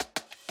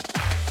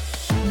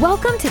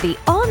Welcome to the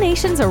All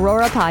Nations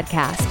Aurora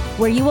podcast,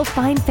 where you will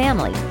find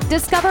family,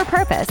 discover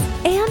purpose,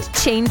 and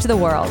change the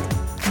world.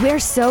 We're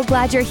so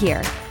glad you're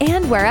here.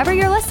 And wherever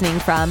you're listening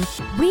from,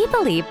 we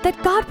believe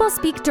that God will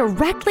speak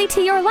directly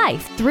to your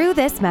life through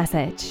this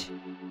message.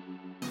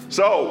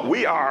 So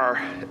we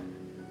are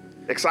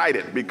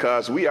excited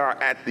because we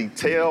are at the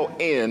tail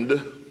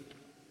end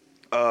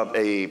of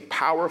a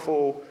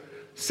powerful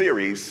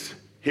series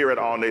here at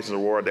All Nations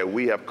Aurora that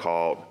we have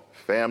called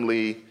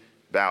Family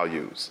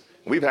Values.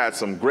 We've had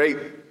some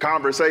great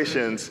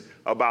conversations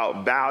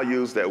about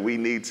values that we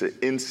need to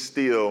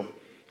instill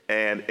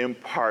and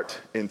impart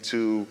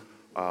into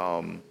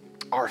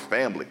our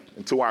family,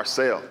 into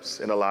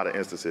ourselves in a lot of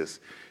instances.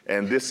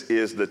 And this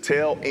is the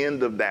tail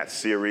end of that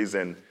series.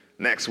 And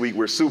next week,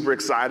 we're super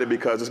excited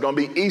because it's going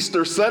to be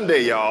Easter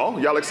Sunday, y'all.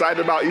 Y'all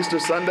excited about Easter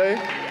Sunday?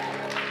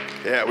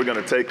 Yeah, we're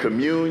going to take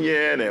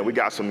communion, and we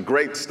got some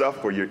great stuff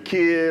for your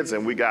kids,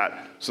 and we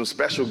got some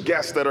special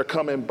guests that are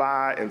coming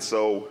by. And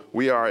so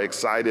we are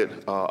excited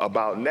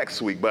about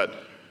next week. But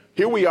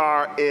here we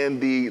are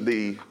in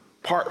the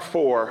part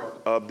 4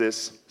 of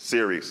this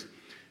series.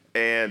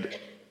 And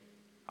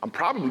I'm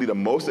probably the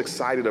most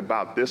excited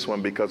about this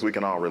one because we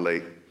can all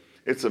relate.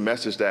 It's a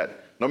message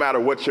that no matter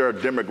what your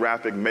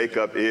demographic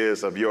makeup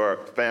is of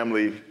your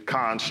family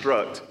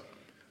construct,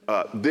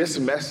 this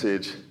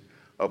message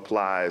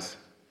applies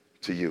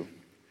to you.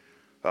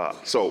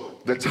 So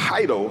the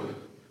title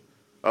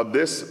of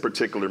this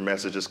particular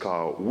message is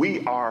called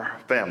We Are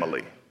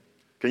Family.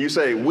 Can you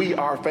say, We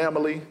Are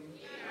Family?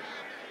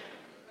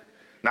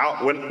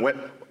 Now,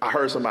 when I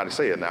heard somebody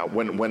say it now,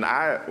 when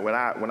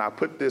I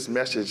put this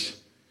message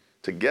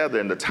together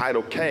and the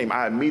title came,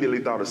 I immediately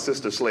thought of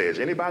Sister Sledge.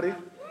 Anybody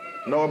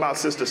know about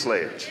Sister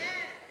Sledge?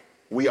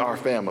 We Are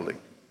Family.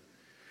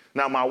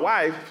 Now, my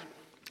wife,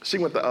 she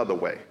went the other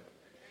way.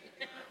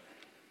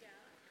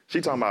 She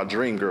talking about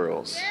Dream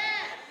Girls.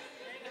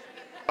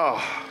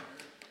 Oh,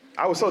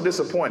 I was so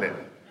disappointed.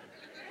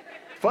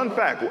 Fun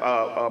fact,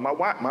 my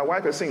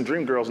wife has seen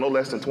Dream Girls no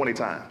less than 20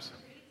 times.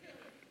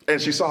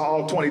 And she saw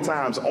all 20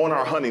 times on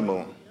our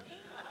honeymoon.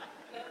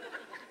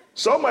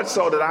 So much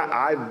so that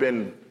I've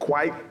been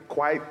quite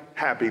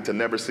happy to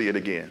never see it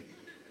again.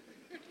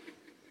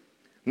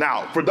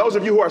 Now, for those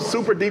of you who are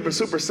super deep and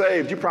super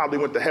saved, you probably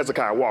went the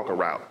Hezekiah Walker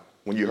route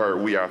when you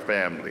heard We Are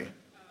Family.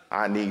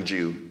 I need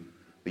you,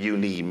 you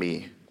need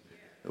me.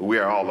 We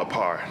are all a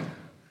part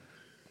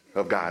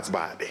of God's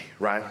body,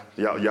 right?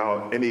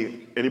 Y'all,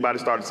 anybody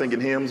started singing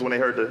hymns when they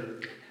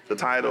heard the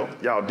title?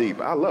 Y'all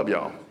deep. I love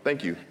y'all.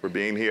 Thank you for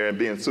being here and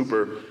being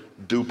super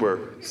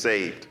duper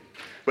saved.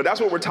 But that's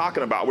what we're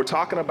talking about. We're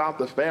talking about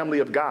the family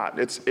of God.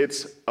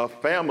 It's a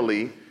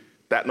family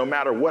that no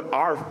matter what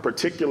our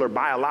particular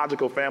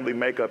biological family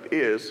makeup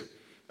is,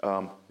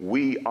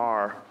 we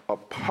are a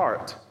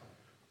part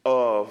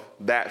of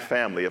that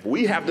family. If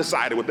we have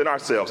decided within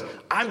ourselves,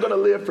 I'm going to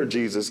live for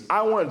Jesus,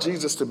 I want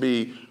Jesus to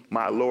be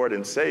my Lord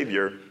and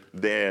Savior,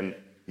 then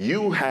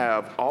you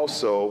have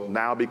also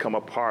now become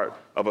a part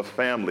of a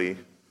family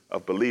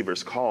of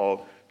believers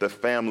called the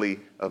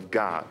family of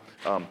God.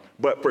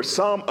 But for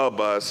some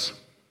of us,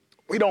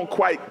 we don't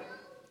quite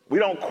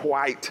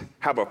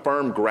have a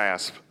firm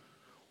grasp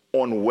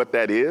on what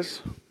that is,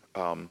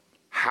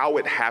 how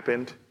it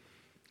happened,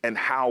 and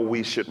how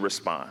we should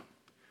respond.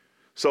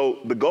 So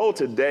the goal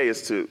today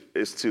is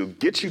to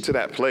get you to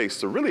that place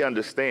to really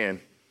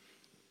understand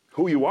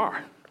who you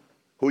are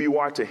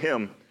to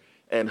him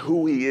and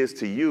who he is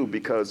to you,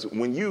 because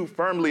when you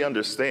firmly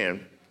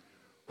understand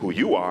who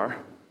you are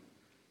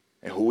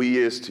and who he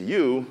is to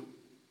you,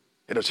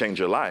 it'll change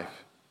your life.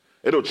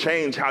 It'll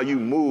change how you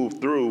move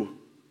through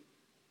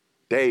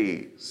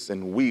days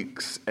and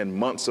weeks and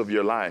months of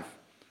your life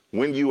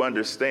when you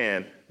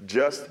understand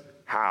just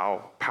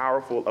how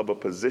powerful of a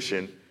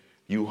position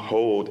you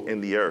hold in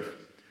the earth.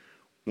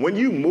 When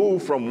you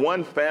move from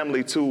one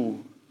family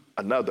to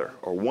another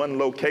or one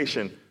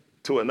location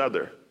to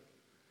another,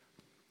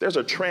 there's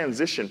a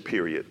transition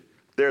period.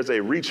 There's a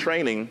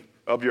retraining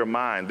of your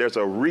mind. There's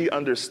a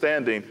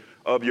re-understanding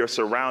of your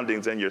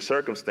surroundings and your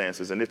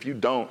circumstances. And if you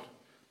don't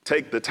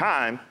take the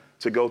time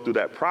to go through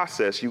that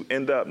process, you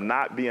end up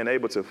not being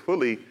able to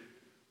fully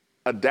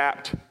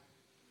adapt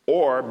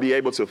or be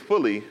able to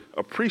fully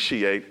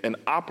appreciate and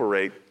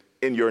operate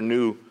in your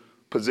new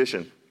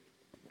position.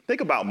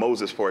 Think about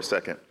Moses for a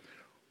second.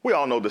 We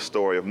all know the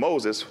story of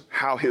Moses,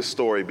 how his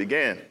story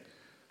began.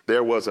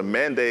 There was a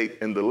mandate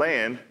in the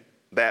land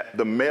that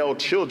the male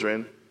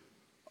children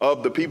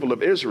of the people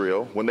of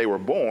Israel, when they were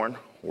born,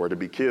 were to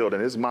be killed,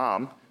 and his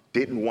mom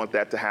didn't want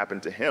that to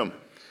happen to him.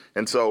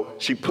 And so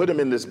she put him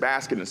in this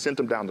basket and sent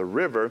him down the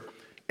river,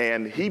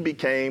 and he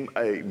became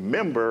a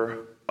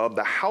member of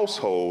the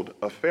household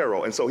of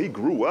Pharaoh. And so he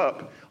grew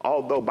up,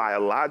 although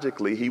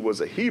biologically he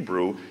was a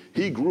Hebrew,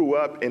 he grew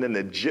up in an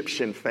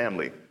Egyptian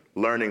family,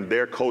 learning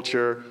their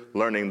culture,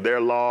 learning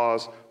their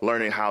laws,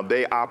 learning how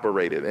they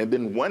operated. And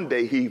then one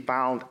day he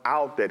found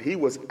out that he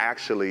was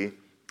actually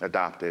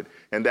adopted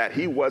and that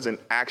he wasn't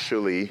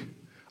actually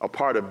a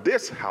part of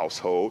this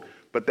household,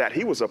 but that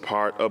he was a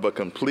part of a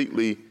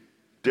completely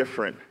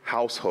different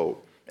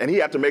household. And he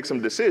had to make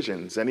some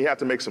decisions, and he had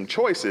to make some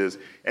choices,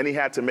 and he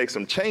had to make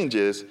some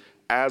changes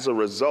as a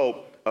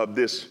result of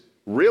this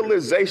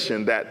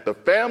realization that the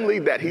family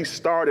that he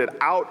started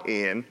out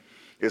in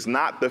is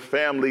not the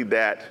family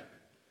that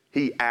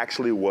he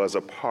actually was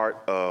a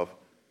part of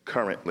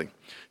currently.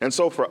 And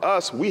so for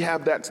us, we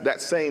have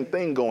that same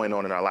thing going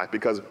on in our life,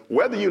 because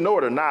whether you know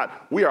it or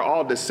not, we are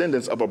all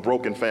descendants of a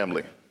broken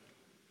family.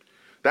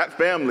 That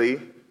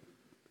family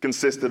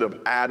consisted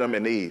of Adam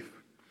and Eve.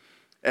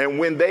 And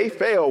when they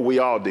failed, we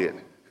all did.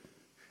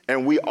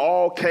 And we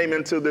all came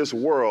into this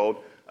world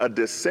a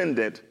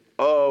descendant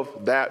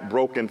of that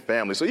broken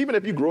family. So even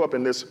if you grew up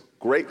in this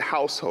great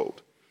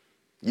household,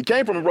 you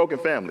came from a broken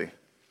family.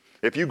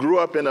 If you grew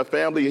up in a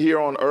family here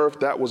on earth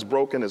that was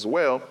broken as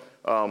well,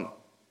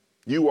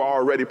 you are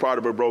already part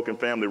of a broken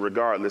family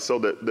regardless. So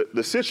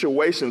the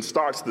situation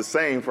starts the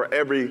same for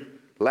every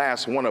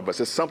last one of us.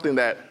 It's something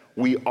that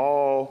we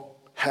all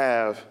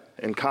have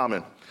in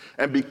common.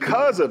 And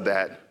because of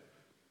that,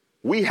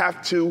 we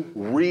have to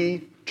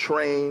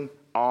retrain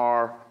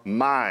our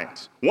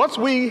minds. Once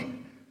we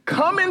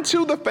come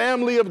into the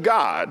family of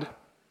God,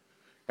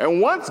 and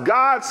once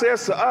God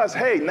says to us,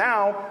 hey,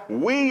 now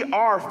we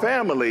are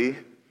family,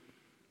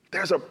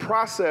 there's a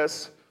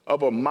process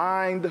of a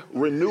mind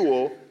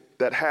renewal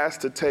that has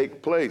to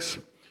take place.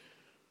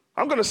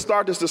 I'm going to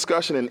start this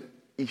discussion in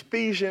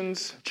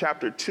Ephesians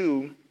chapter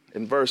 2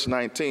 in verse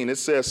 19. It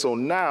says, so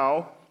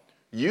now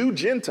you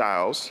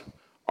Gentiles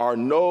are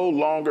no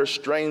longer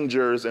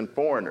strangers and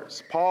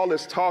foreigners. Paul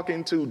is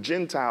talking to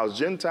Gentiles.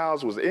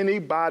 Gentiles was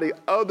anybody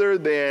other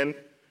than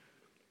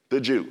the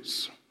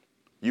Jews.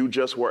 You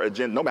just were a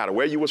Gentile, no matter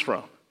where you was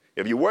from.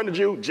 If you weren't a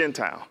Jew,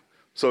 Gentile.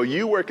 So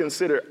you were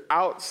considered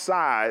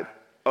outside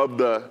of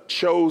the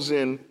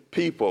chosen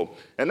people.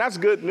 And that's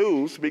good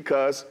news,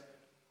 because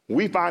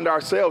we find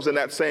ourselves in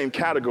that same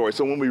category.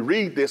 So when we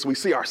read this, we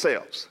see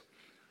ourselves.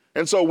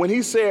 And so when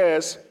he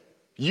says,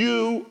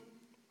 you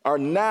are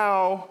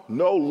now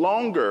no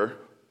longer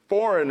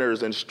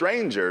foreigners and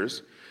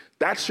strangers,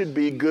 that should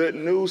be good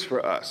news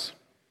for us.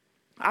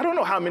 I don't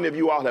know how many of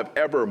you all have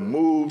ever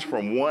moved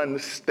from one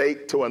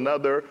state to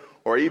another,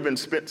 or even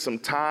spent some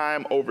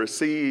time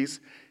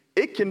overseas.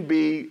 It can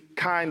be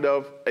kind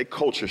of a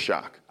culture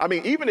shock. I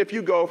mean, even if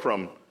you go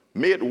from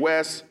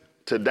Midwest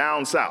to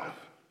down south,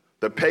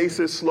 the pace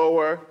is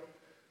slower,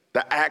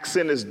 the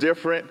accent is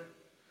different,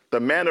 the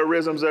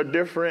mannerisms are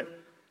different,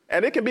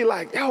 and it can be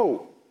like,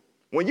 yo,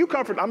 when you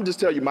come from, I'm just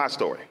tell you my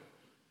story.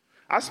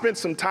 I spent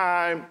some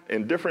time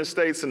in different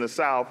states in the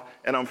South,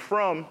 and I'm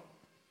from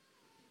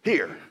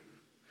here.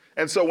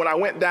 And so when I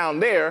went down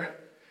there,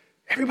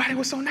 everybody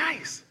was so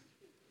nice.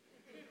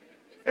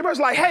 Everybody's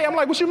like, hey, I'm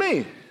like, what you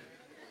mean?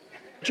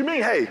 What you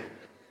mean, hey?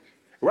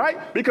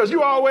 Right? Because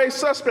you always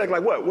suspect,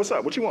 like, what? What's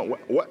up? What you want?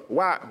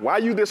 Why are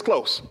you this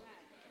close?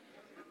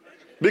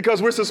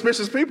 Because we're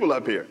suspicious people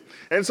up here.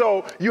 And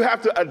so you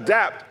have to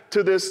adapt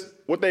to this,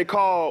 what they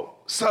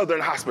call Southern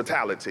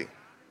hospitality,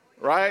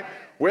 right?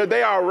 Where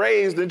they are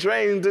raised and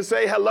trained to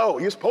say hello.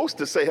 You're supposed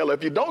to say hello.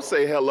 If you don't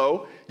say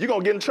hello, you're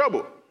going to get in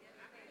trouble,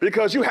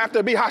 because you have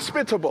to be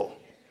hospitable.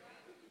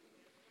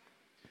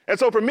 And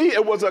so for me,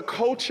 it was a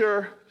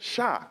culture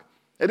shock.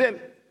 And then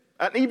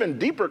an even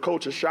deeper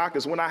culture shock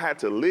is when I had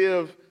to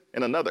live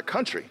in another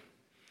country.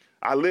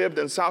 I lived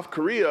in South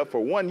Korea for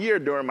 1 year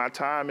during my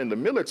time in the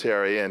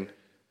military, and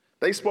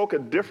they spoke a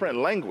different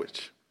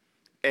language.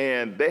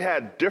 And they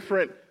had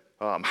different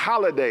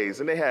holidays,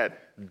 and they had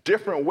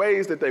different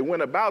ways that they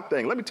went about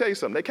things. Let me tell you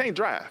something, they can't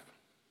drive.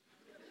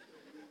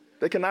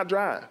 They cannot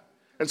drive.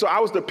 And so I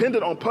was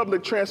dependent on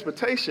public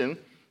transportation,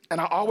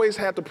 and I always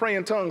had to pray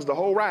in tongues the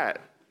whole ride,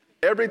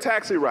 every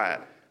taxi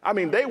ride. I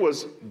mean, they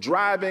was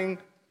driving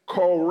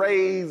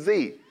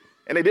crazy,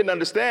 and they didn't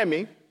understand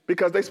me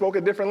because they spoke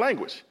a different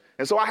language.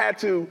 And so I had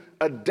to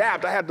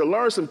adapt. I had to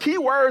learn some key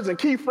words and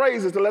key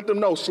phrases to let them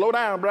know, slow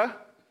down, bruh.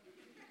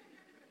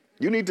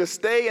 You need to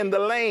stay in the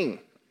lane.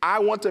 I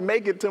want to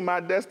make it to my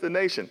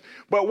destination.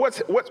 But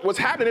what's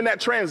happening in that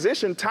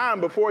transition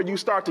time before you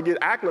start to get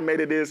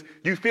acclimated is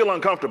you feel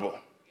uncomfortable.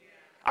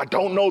 I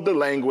don't know the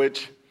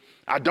language.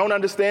 I don't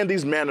understand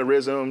these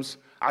mannerisms.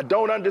 I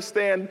don't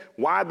understand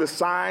why the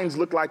signs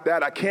look like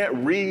that. I can't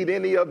read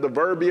any of the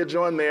verbiage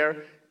on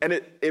there. And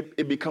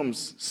it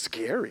becomes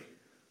scary,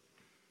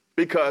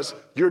 because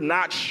you're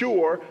not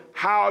sure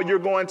how you're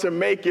going to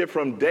make it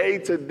from day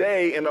to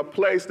day in a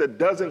place that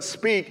doesn't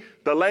speak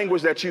the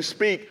language that you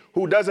speak,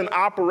 who doesn't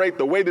operate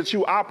the way that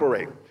you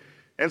operate.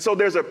 And so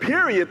there's a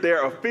period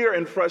there of fear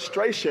and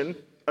frustration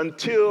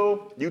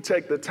until you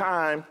take the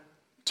time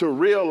to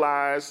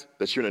realize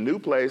that you're in a new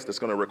place that's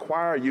going to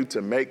require you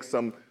to make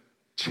some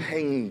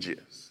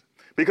changes.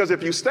 Because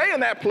if you stay in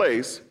that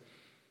place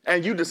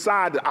and you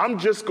decide that I'm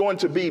just going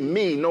to be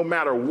me no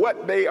matter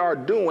what they are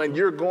doing,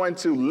 you're going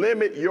to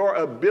limit your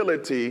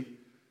ability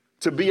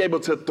to be able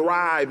to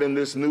thrive in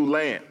this new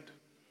land.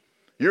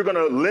 You're going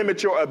to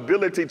limit your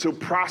ability to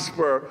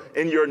prosper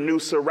in your new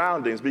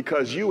surroundings,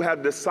 because you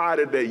have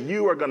decided that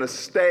you are going to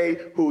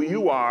stay who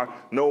you are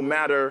no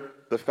matter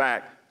the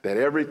fact that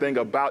everything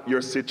about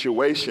your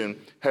situation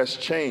has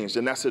changed,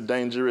 and that's a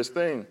dangerous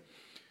thing.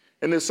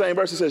 In this same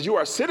verse, it says, you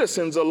are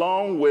citizens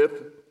along with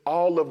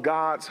all of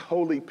God's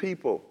holy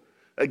people.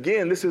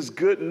 Again, this is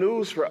good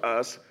news for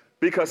us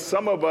because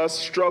some of us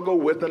struggle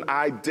with an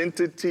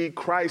identity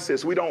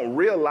crisis. We don't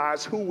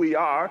realize who we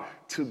are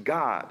to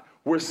God.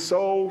 We're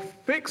so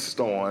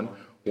fixed on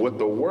what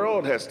the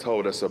world has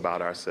told us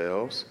about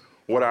ourselves,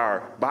 what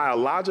our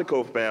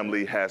biological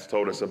family has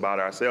told us about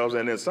ourselves,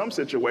 and in some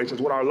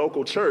situations, what our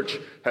local church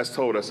has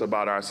told us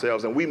about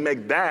ourselves. And we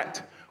make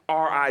that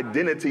our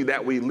identity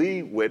that we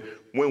lead with,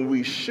 when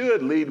we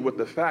should lead with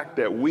the fact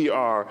that we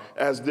are,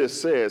 as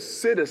this says,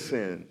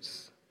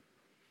 citizens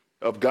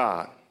of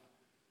God.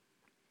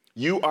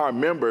 You are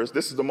members,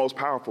 this is the most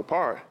powerful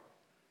part,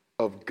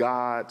 of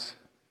God's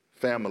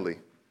family.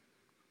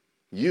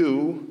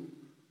 You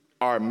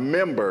are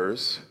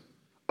members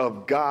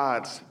of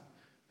God's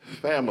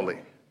family.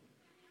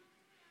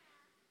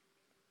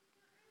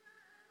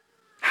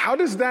 How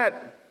does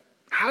that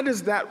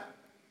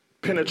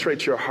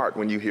penetrate your heart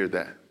when you hear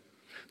that?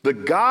 The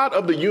God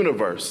of the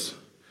universe,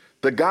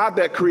 the God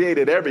that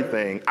created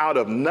everything out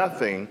of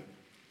nothing,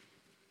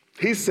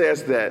 he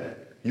says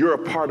that you're a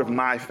part of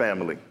my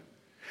family.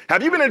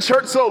 Have you been in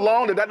church so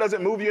long that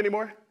doesn't move you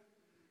anymore?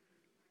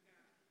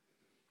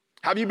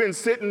 Have you been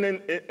sitting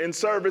in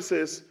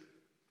services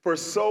for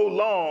so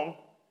long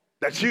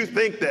that you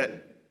think that,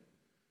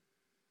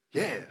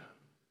 yeah,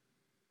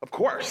 of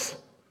course,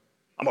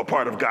 I'm a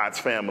part of God's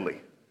family.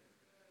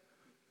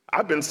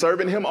 I've been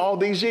serving him all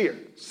these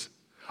years.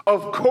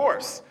 Of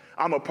course,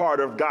 I'm a part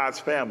of God's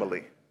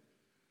family.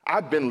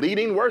 I've been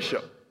leading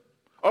worship.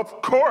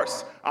 Of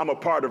course, I'm a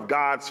part of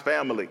God's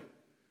family.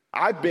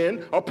 I've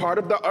been a part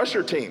of the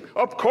usher team.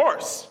 Of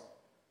course,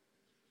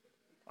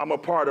 I'm a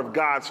part of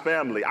God's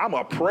family. I'm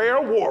a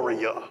prayer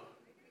warrior.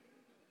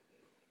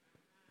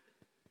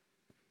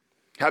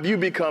 Have you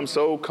become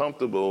so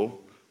comfortable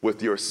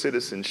with your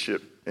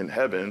citizenship in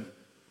heaven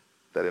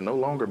that it no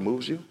longer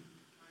moves you?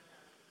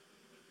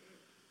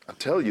 I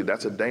tell you,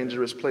 that's a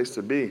dangerous place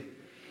to be,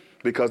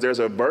 because there's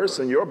a verse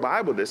in your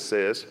Bible that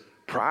says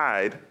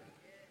pride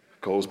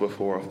goes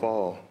before a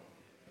fall.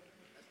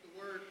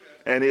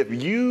 And if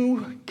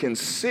you can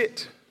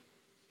sit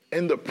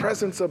in the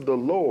presence of the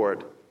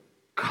Lord,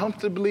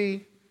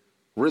 comfortably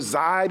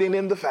residing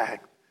in the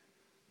fact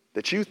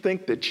that you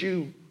think that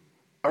you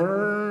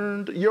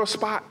earned your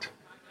spot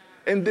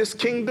in this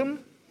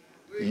kingdom,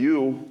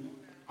 you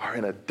are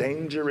in a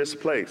dangerous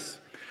place.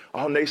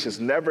 All nations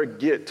never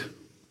get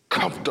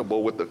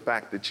comfortable with the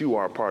fact that you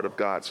are a part of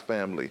God's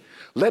family.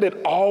 Let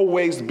it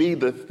always be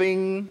the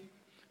thing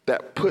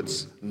that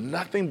puts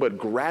nothing but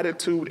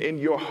gratitude in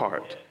your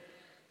heart,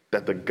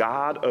 that the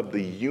God of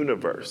the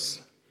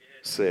universe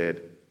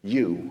said,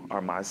 you are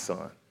my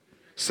son,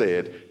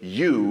 said,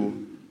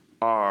 you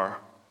are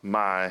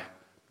my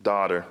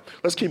daughter.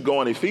 Let's keep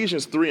going.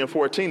 Ephesians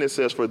 3:14, it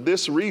says, for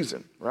this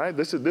reason, right?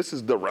 This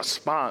is the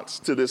response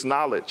to this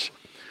knowledge.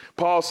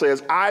 Paul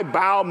says, I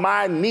bow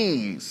my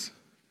knees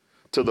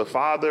to the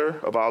Father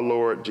of our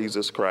Lord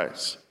Jesus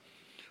Christ,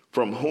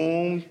 from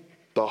whom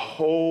the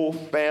whole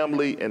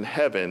family in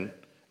heaven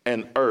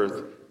and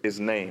earth is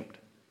named.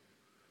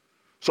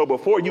 So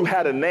before you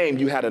had a name,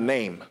 you had a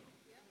name.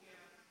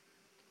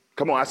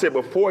 Come on, I said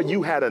before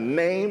you had a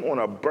name on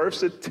a birth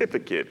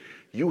certificate,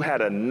 you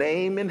had a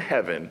name in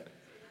heaven.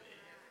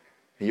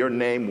 Your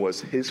name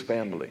was his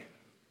family.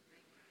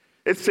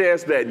 It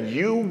says that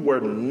you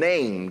were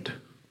named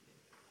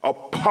a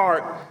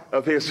part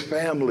of his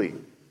family.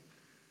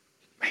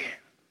 Man,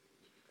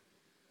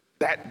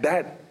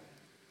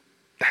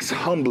 that's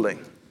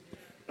humbling.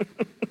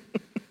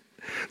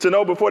 To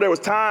know before there was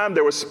time,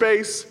 there was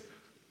space,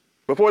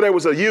 before there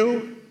was a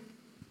you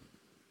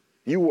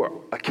were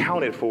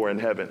accounted for in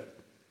heaven.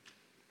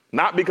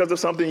 Not because of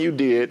something you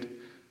did,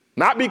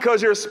 not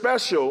because you're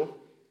special,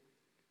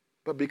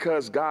 but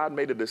because God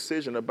made a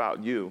decision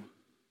about you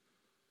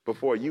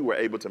before you were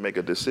able to make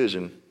a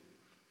decision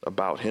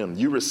about him.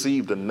 You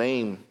received the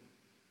name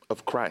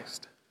of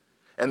Christ.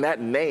 And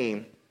that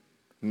name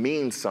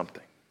means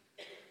something.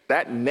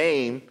 That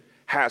name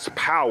has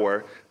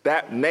power.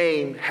 That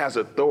name has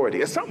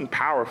authority. It's something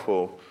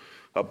powerful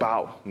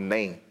about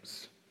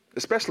names,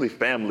 especially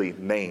family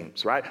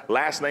names, right?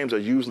 Last names are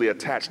usually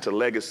attached to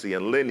legacy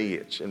and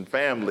lineage and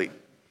family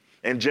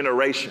and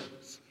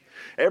generations.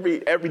 Every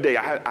day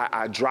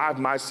I drive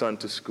my son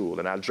to school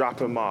and I drop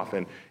him off,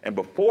 and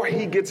before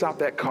he gets out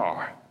that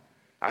car,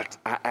 I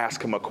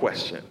ask him a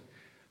question.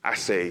 I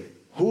say,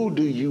 who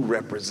do you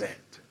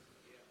represent?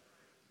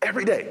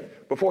 Every day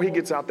before he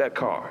gets out that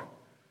car,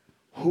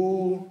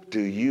 who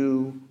do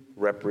you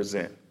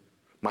represent?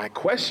 My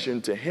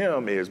question to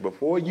him is,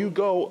 before you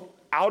go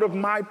out of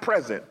my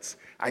presence,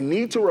 I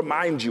need to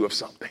remind you of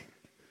something.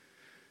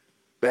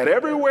 That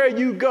everywhere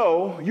you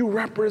go, you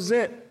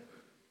represent.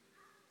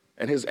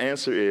 And his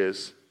answer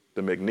is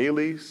the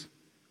McNeelys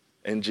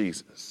and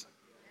Jesus.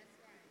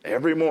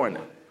 Every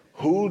morning,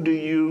 who do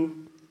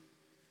you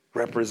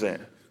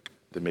represent?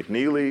 The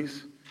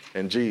McNeelys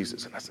and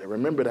Jesus. And I say,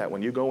 remember that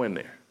when you go in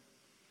there.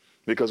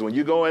 Because when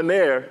you go in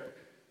there,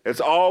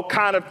 it's all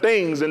kind of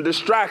things and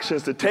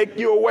distractions to take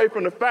you away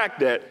from the fact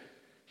that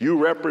you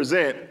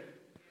represent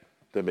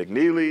the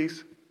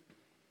McNeelys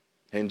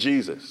and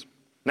Jesus.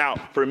 Now,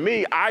 for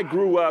me, I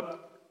grew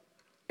up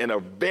in a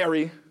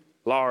very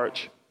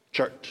large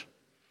church.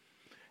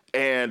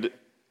 And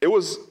it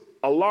was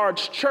a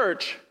large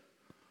church,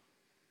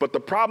 but the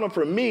problem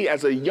for me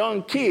as a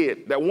young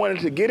kid that wanted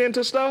to get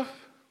into stuff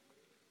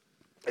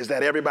is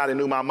that everybody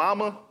knew my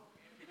mama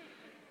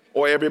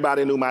or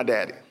everybody knew my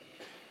daddy.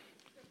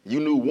 You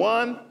knew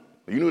one,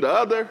 you knew the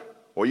other,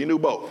 or you knew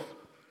both.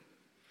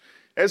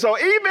 And so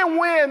even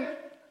when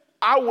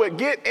I would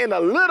get in a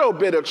little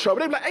bit of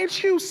trouble, they'd be like,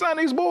 ain't you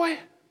Sonny's boy?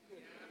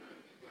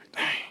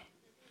 Dang.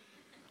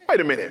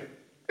 Wait a minute.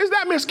 Is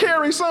that Miss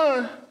Carrie's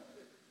son?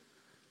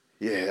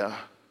 Yeah.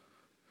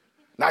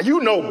 Now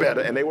you know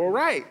better. And they were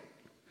right.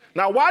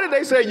 Now, why did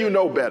they say you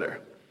know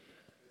better?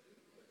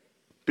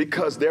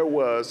 Because there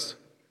was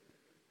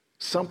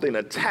something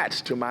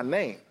attached to my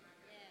name.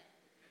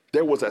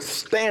 There was a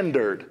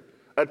standard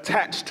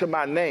attached to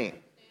my name.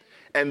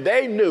 And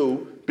they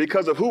knew,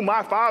 because of who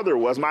my father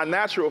was, my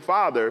natural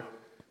father,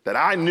 that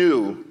I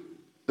knew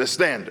the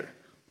standard.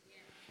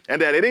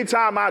 And that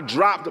anytime I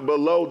dropped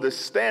below the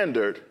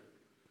standard,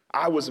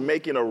 I was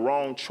making a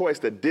wrong choice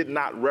that did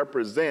not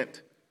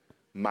represent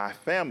my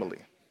family.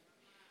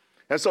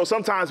 And so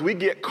sometimes we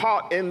get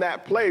caught in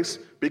that place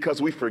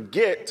because we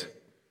forget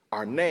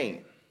our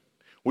name.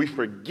 We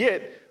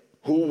forget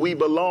who we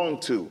belong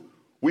to.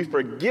 We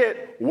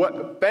forget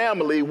what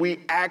family we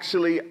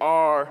actually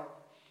are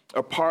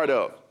a part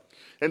of.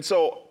 And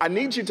so I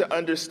need you to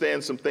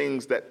understand some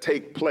things that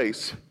take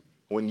place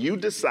when you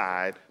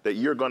decide that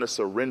you're going to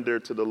surrender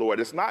to the Lord.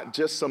 It's not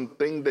just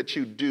something that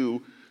you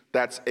do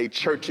that's a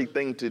churchy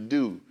thing to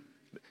do.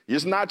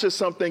 It's not just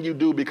something you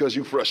do because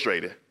you're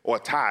frustrated or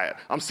tired.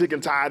 I'm sick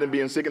and tired of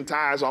being sick and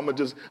tired, so I'm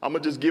gonna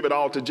just give it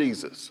all to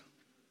Jesus.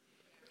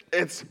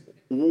 It's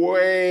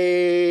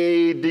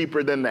way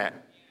deeper than that.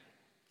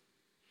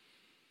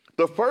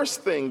 The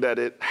first thing that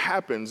it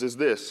happens is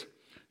this.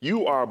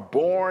 You are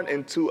born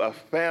into a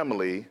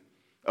family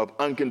of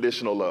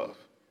unconditional love.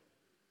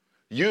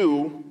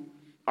 You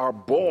are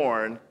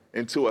born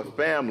into a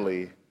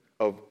family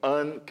of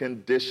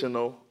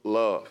unconditional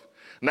love.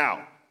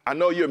 Now, I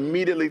know you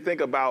immediately think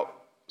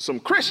about some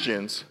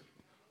Christians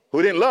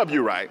who didn't love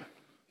you right.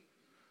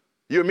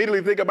 You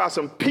immediately think about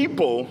some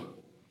people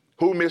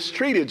who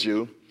mistreated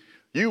you.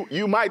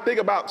 You might think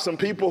about some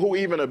people who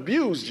even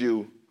abused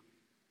you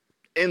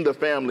in the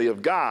family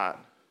of God.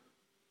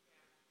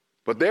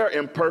 But they're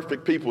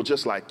imperfect people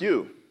just like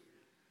you.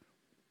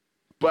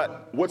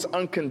 But what's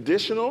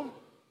unconditional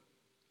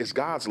is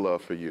God's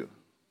love for you.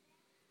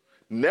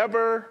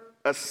 Never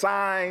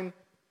assign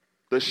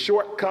the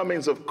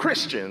shortcomings of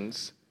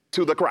Christians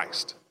to the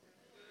Christ,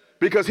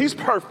 because he's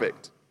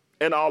perfect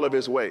in all of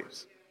his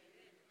ways.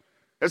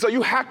 And so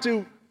you have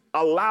to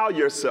allow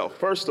yourself,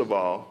 first of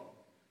all,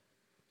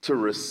 to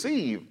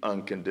receive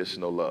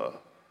unconditional love.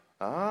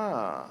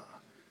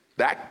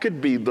 That could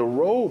be the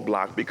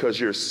roadblock because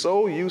you're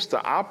so used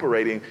to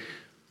operating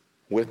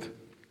with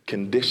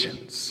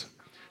conditions.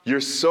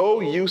 You're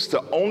so used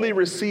to only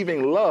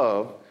receiving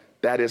love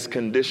that is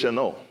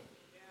conditional.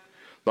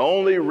 The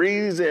only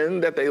reason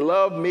that they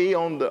love me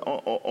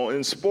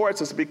in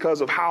sports is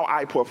because of how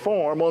I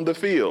perform on the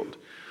field.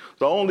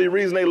 The only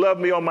reason they love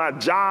me on my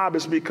job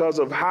is because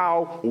of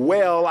how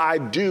well I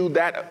do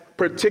that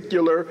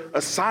particular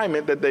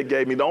assignment that they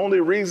gave me. The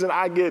only reason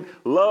I get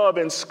love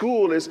in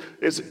school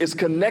is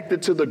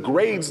connected to the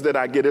grades that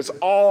I get. It's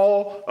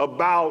all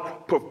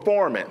about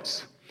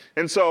performance.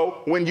 And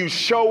so when you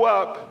show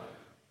up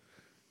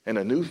in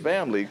a new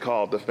family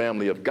called the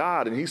family of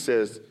God, and he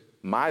says,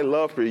 my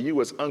love for you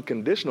is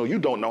unconditional, you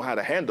don't know how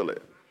to handle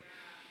it.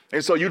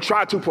 And so you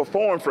try to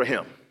perform for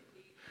him.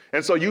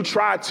 And so you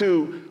try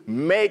to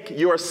make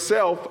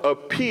yourself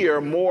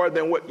appear more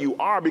than what you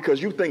are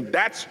because you think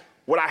that's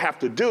what I have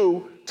to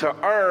do to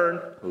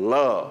earn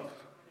love.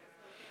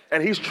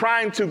 And he's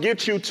trying to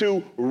get you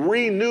to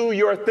renew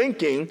your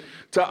thinking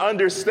to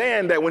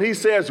understand that when he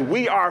says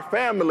we are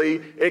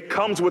family, it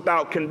comes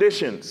without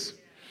conditions.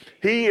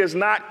 He is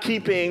not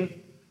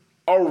keeping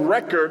a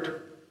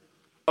record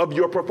of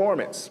your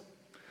performance.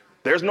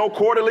 There's no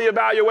quarterly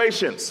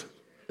evaluations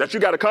that you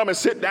got to come and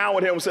sit down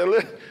with him and say,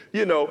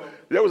 you know,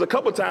 there was a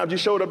couple times you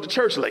showed up to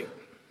church late.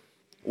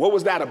 What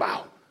was that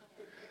about?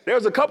 There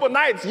was a couple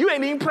nights you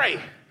ain't even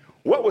pray.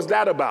 What was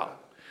that about?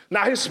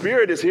 Now, his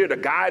spirit is here to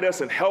guide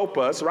us and help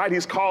us, right?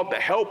 He's called the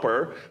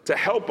helper to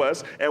help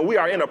us, and we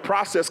are in a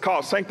process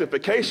called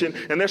sanctification,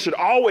 and there should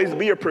always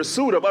be a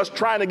pursuit of us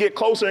trying to get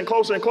closer and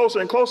closer and closer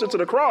and closer to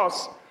the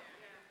cross.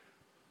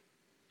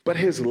 But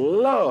his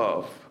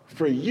love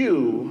for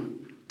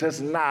you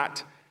does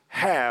not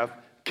have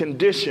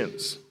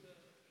conditions.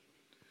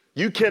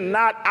 You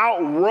cannot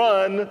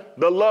outrun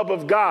the love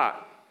of God.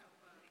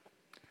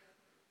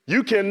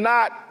 You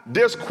cannot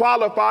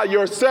disqualify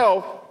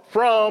yourself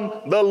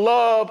from the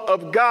love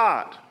of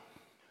God.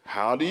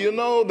 How do you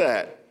know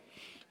that?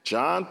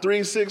 John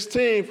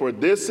 3:16, for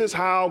this is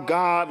how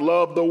God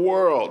loved the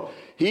world.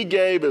 He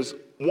gave his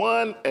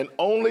one and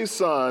only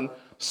Son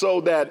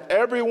so that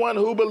everyone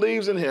who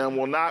believes in him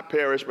will not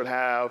perish but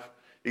have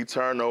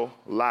eternal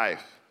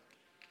life.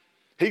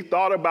 He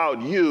thought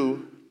about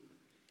you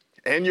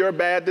and your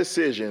bad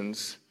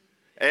decisions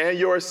and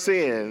your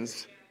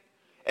sins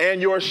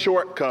and your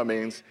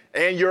shortcomings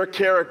and your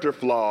character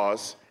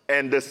flaws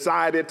and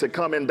decided to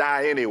come and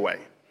die anyway.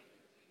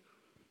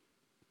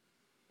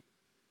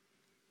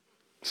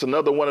 It's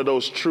another one of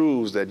those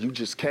truths that you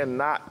just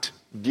cannot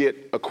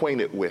get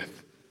acquainted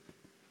with.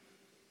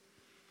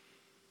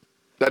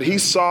 That he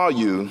saw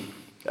you,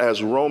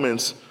 as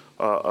Romans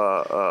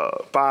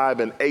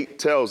 5:8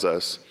 tells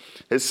us.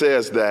 It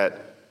says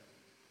that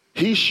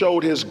he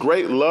showed his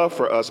great love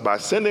for us by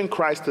sending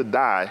Christ to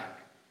die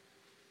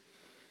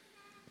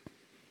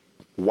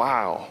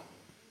while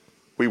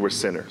we were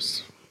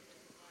sinners.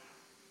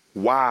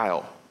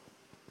 While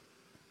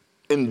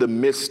in the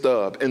midst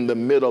of, in the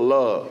middle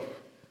of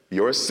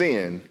your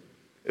sin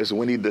is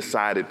when he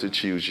decided to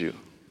choose you.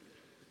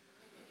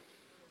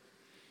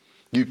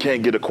 You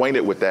can't get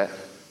acquainted with that.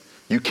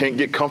 You can't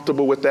get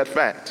comfortable with that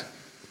fact.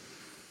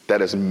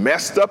 That as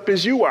messed up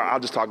as you are, I'll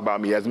just talk about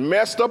me, as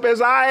messed up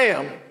as I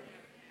am,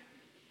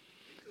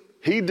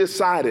 he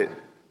decided,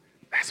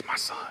 that's my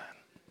son.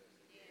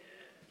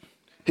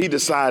 He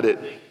decided,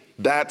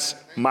 that's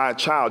my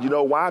child. You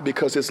know why?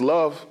 Because his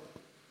love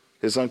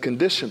is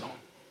unconditional.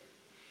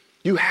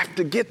 You have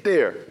to get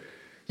there.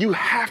 You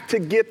have to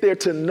get there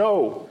to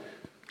know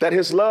that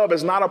his love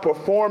is not a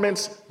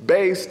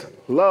performance-based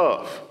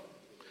love.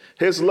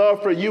 His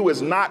love for you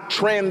is not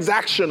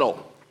transactional.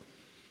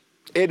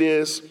 It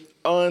is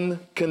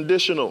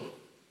unconditional.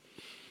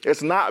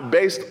 It's not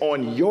based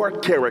on your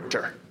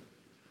character.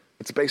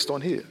 It's based on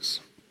his.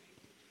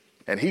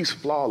 And he's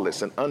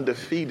flawless and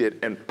undefeated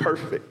and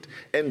perfect.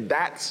 And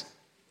that's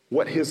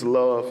what his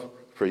love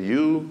for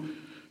you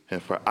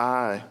and for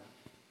I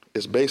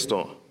is based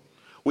on.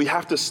 We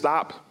have to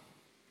stop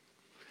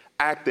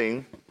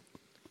acting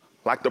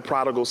like the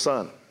prodigal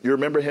son. You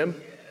remember him?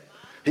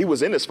 He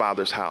was in his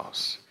father's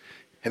house.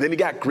 And then he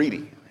got greedy.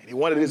 And he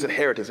wanted his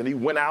inheritance. And he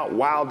went out,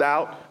 wild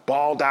out,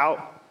 balled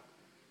out,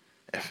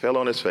 and fell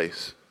on his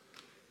face.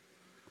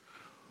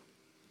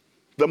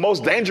 The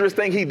most dangerous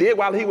thing he did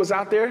while he was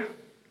out there,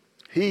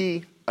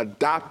 he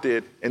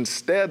adopted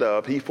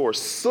he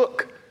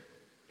forsook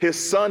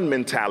his son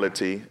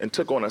mentality and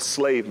took on a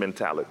slave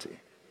mentality.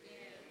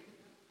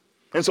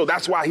 And so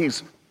that's why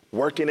he's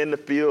working in the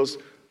fields,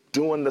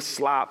 doing the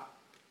slop.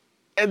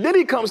 And then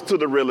he comes to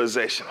the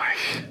realization,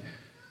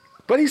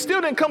 but he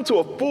still didn't come to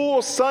a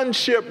full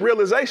sonship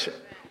realization.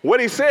 What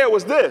he said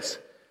was this.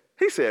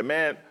 He said,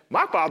 man,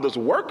 my father's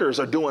workers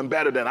are doing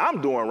better than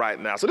I'm doing right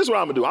now. So this is what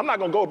I'm going to do. I'm not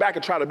going to go back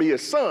and try to be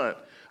his son.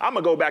 I'm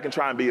going to go back and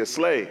try and be a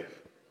slave.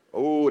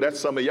 Oh, that's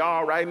some of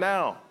y'all right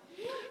now.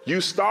 You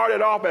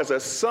started off as a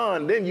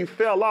son, then you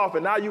fell off,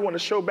 and now you want to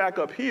show back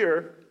up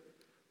here,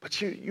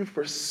 but you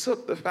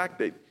forsook the fact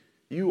that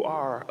you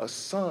are a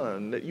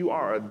son, that you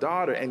are a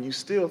daughter, and you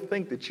still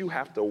think that you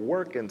have to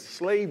work and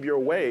slave your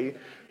way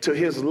to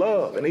his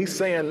love. And he's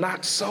saying,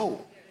 not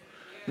so.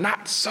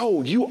 Not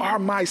so. You are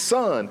my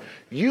son.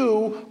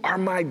 You are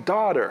my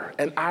daughter,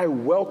 and I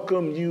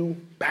welcome you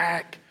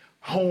back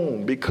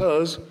home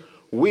because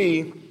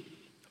we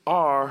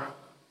are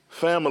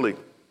family.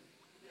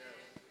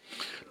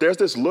 There's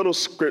this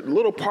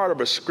little part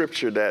of a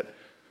scripture that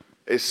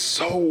is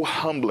so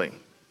humbling.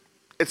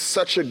 It's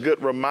such a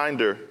good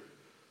reminder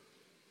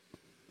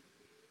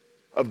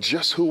of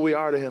just who we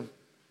are to him.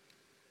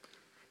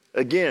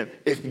 Again,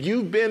 if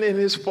you've been in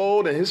his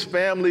fold and his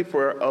family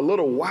for a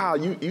little while,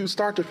 you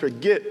start to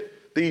forget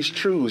these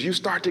truths. You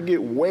start to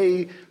get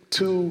way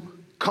too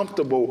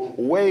comfortable,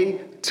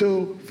 way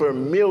too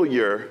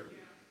familiar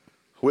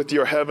with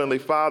your heavenly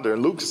Father.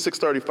 In Luke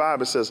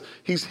 6:35, it says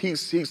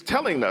he's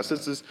telling us,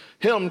 this is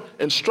him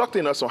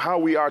instructing us on how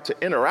we are to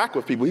interact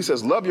with people. He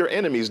says, love your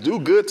enemies, do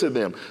good to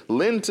them,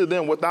 lend to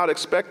them without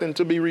expecting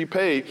to be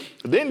repaid.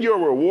 Then your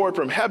reward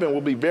from heaven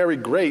will be very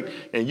great,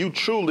 and you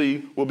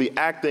truly will be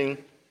acting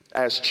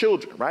as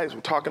children, right? So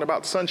we're talking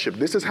about sonship.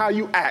 This is how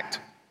you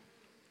act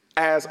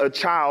as a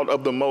child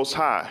of the Most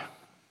High.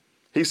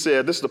 He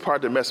said, this is the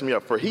part that messed me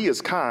up, for he is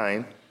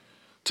kind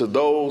to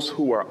those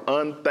who are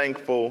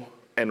unthankful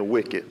and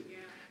wicked.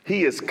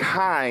 He is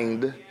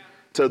kind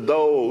to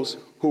those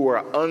who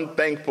are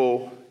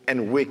unthankful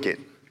and wicked.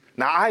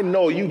 Now, I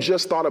know you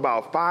just thought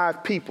about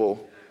 5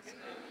 people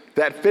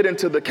that fit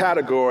into the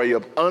category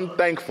of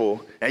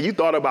unthankful, and you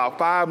thought about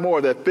 5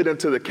 more that fit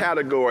into the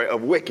category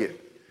of wicked.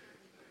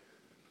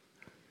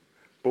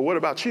 But what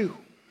about you?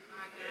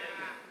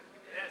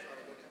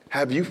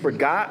 Have you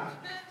forgot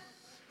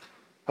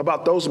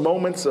about those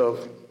moments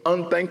of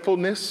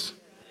unthankfulness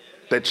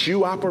that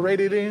you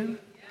operated in?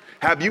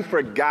 Have you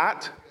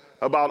forgot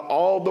about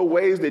all the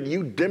ways that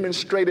you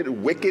demonstrated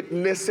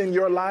wickedness in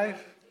your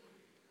life?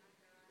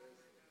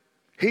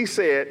 He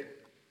said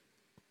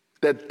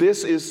that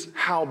this is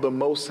how the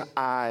Most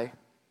High,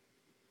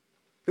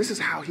 this is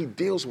how he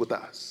deals with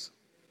us.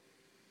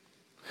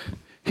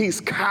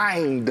 He's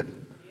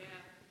kind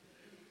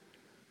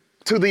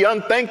to the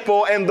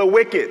unthankful and the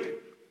wicked.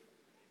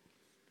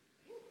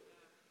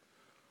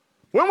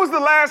 When was the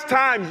last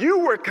time you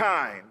were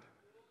kind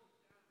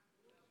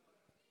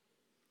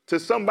to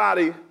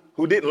somebody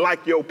who didn't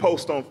like your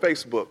post on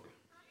Facebook?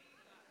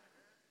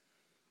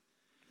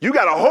 You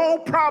got a whole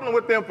problem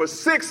with them for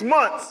 6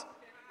 months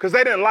because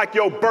they didn't like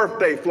your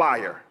birthday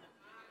flyer.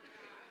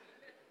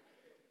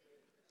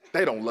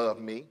 They don't love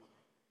me.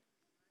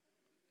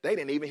 They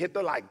didn't even hit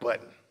the like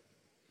button.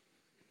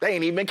 They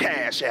ain't even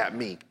cash at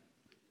me.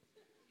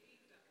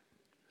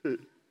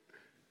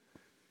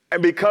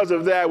 And because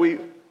of that, we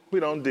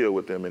don't deal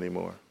with them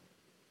anymore.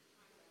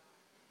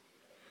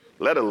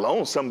 Let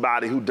alone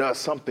somebody who does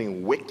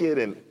something wicked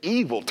and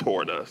evil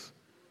toward us.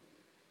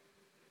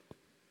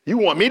 You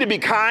want me to be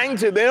kind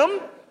to them?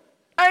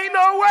 Ain't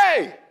no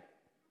way.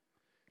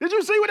 Did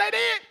you see what they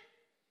did?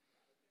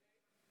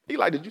 He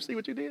like, did you see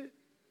what you did?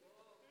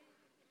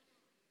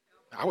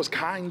 I was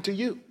kind to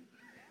you.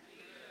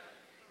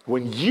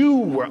 When you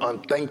were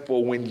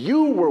unthankful, when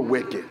you were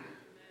wicked.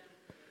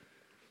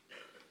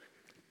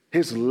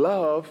 His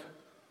love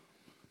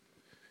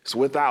is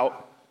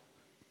without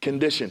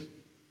condition.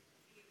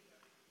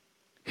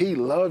 He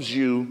loves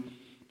you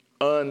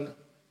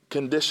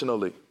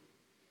unconditionally.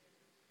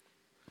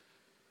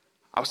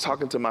 I was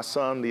talking to my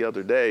son the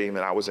other day, and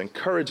I was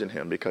encouraging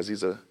him because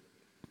he's a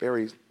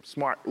very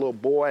smart little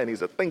boy, and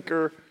he's a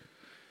thinker.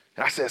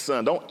 And I said,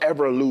 son, don't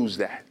ever lose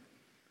that.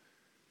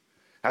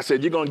 I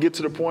said, you're going to get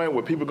to the point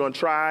where people are going to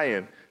try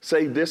and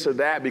say this or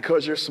that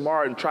because you're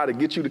smart and try to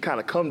get you to kind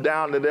of come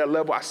down to their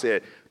level. I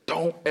said,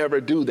 don't ever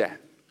do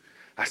that.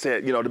 I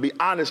said, to be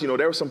honest,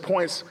 there were some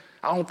points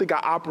I don't think I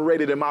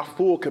operated in my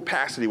full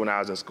capacity when I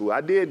was in school.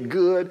 I did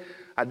good.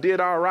 I did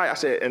all right. I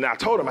said, and I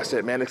told him, I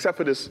said, man, except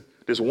for this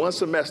one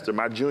semester,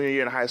 my junior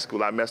year in high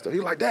school, I messed up. He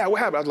was like, Dad, what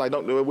happened? I was like,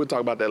 don't, we'll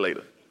talk about that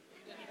later.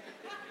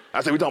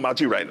 I said, we're talking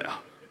about you right now.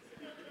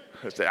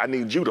 I said, I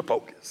need you to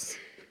focus.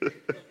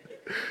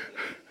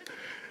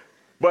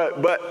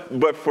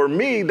 But for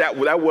me, that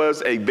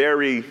was a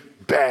very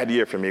bad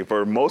year for me.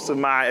 For most of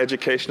my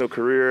educational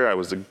career, I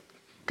was a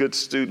good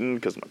student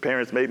because my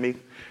parents made me,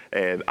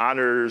 and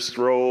honors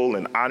roll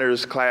and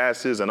honors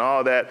classes and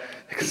all that,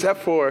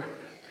 except for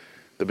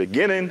the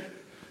beginning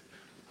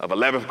of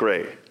 11th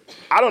grade.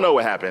 I don't know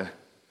what happened,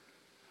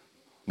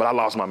 but I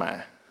lost my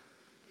mind.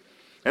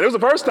 And it was the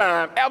first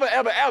time ever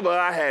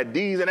I had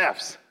D's and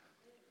F's.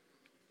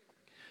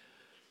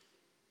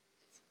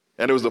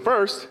 And it was the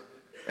first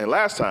and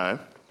last time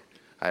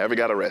I ever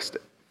got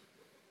arrested.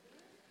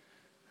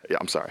 Yeah,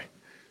 I'm sorry.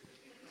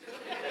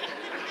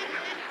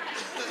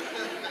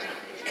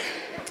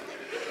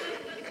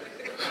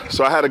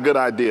 So I had a good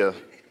idea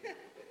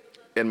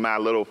in my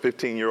little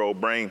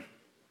 15-year-old brain.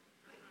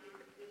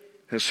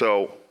 And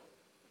so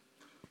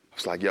I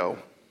was like, yo,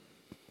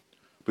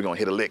 we're going to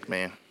hit a lick,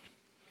 man.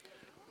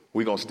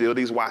 We're going to steal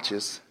these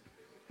watches,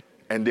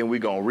 and then we're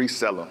going to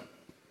resell them,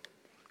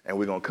 and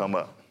we're going to come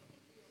up.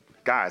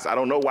 Guys, I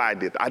don't know why I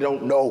did that. I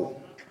don't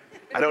know.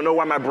 I don't know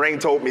why my brain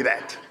told me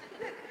that.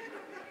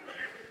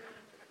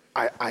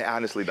 I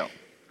honestly don't.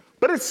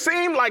 But it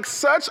seemed like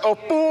such a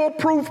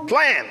foolproof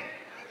plan.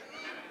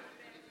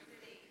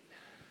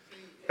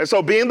 And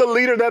so being the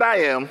leader that I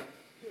am,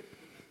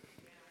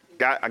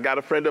 I got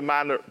a friend of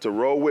mine to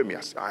roll with me. I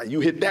said, all right, you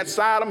hit that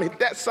side, I'm gonna hit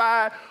that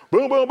side.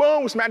 Boom, boom,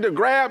 boom. We smacked the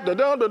grab,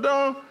 da-dum,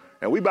 da-dum.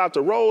 And we about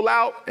to roll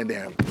out, and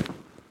then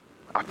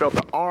I felt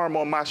the arm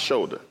on my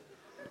shoulder.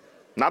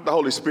 Not the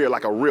Holy Spirit,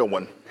 like a real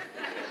one.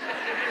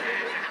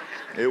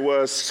 It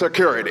was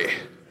security.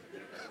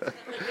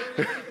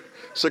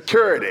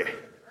 Security.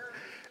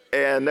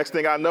 And next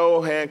thing I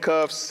know,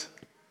 handcuffs.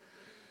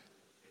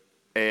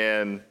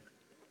 And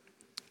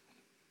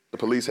the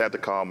police had to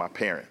call my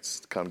parents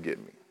to come get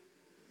me.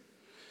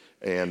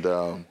 And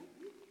the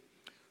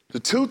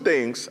two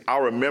things I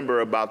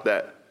remember about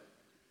that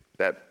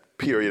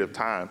period of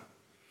time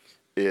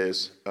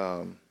is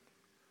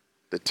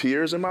the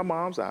tears in my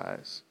mom's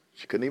eyes.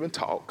 She couldn't even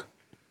talk.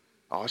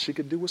 All she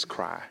could do was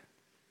cry.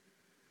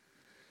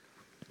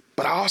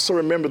 But I also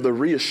remember the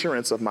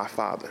reassurance of my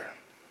father.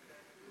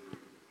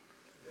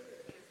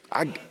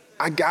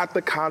 I got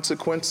the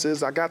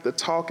consequences, I got the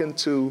talking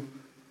to,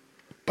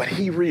 but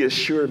he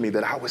reassured me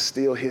that I was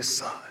still his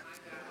son.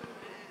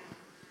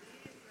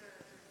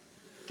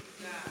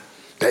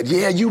 That,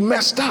 yeah, you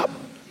messed up,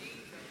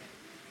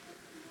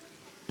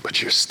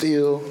 but you're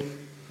still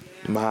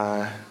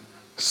my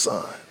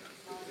son.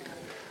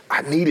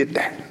 I needed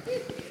that.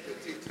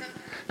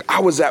 I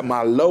was at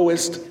my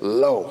lowest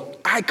low.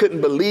 I couldn't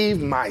believe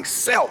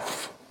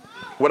myself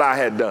what I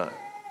had done.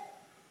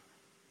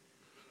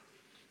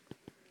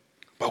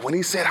 But when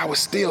he said I was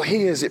still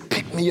his, it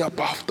picked me up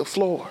off the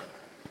floor.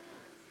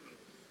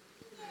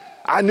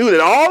 I knew that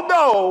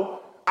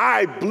although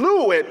I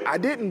blew it, I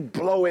didn't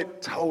blow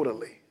it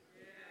totally.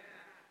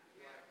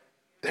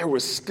 There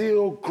was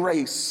still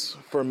grace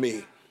for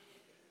me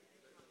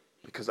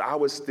because I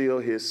was still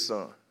his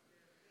son.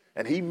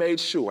 And he made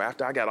sure,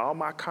 after I got all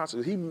my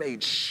consequences, he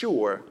made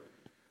sure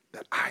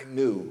that I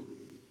knew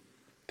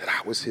that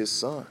I was his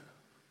son.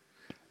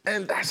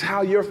 And that's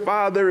how your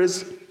father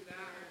is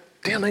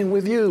dealing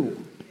with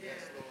you.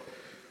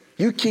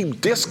 You keep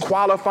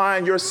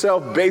disqualifying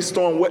yourself based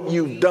on what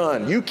you've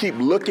done. You keep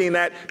looking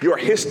at your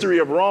history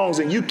of wrongs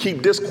and you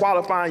keep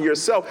disqualifying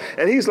yourself.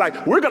 And he's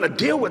like, we're going to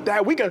deal with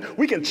that. We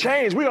can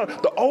change.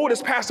 The old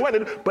has passed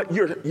away, but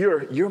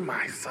you're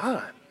my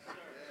son.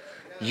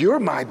 You're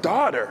my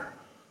daughter.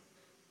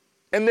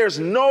 And there's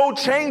no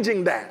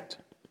changing that.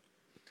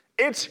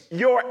 It's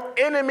your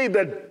enemy,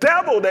 the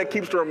devil, that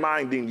keeps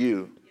reminding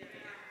you.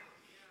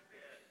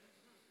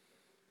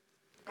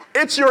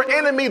 It's your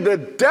enemy, the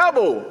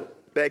devil,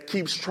 that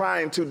keeps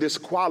trying to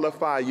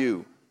disqualify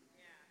you.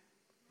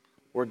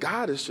 Where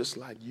God is just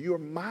like, you're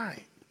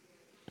mine.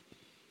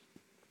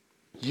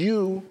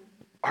 You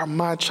are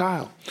my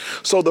child.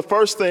 So the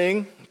first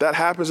thing that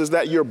happens is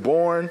that you're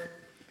born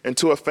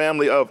into a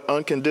family of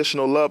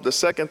unconditional love. The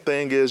second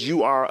thing is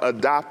you are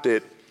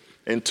adopted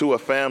into a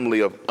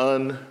family of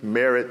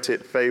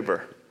unmerited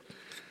favor.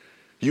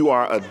 You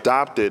are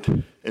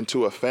adopted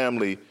into a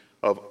family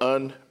of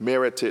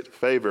unmerited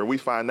favor. We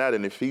find that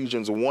in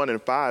Ephesians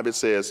 1:5. It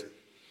says,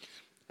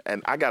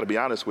 and I got to be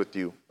honest with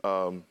you,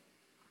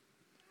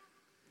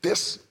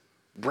 this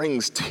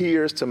brings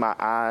tears to my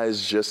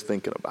eyes just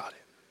thinking about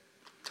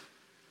it.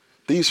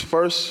 These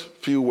first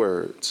few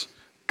words,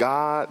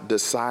 God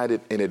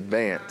decided in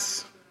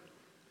advance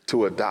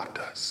to adopt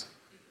us.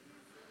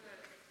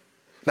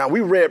 Now,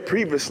 we read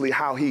previously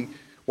how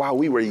while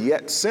we were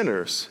yet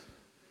sinners,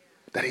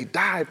 that he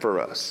died for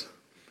us.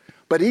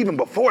 But even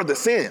before the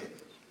sin,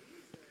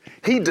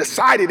 he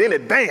decided in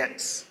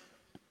advance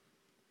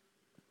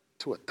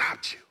to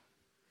adopt you.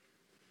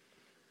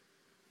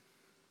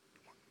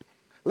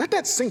 Let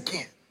that sink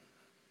in.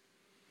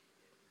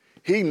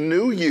 He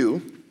knew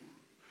you.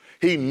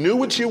 He knew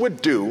what you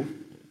would do.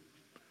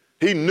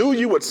 He knew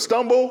you would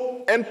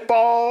stumble and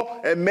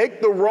fall and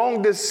make the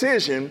wrong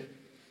decision.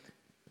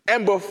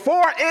 And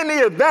before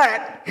any of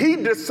that, he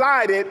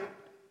decided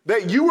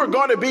that you were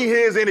going to be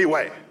his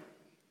anyway.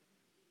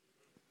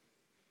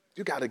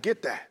 You got to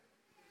get that.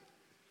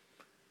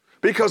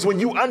 Because when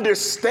you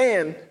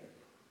understand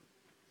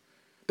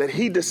that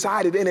he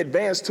decided in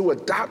advance to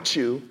adopt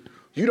you,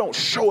 you don't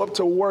show up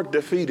to work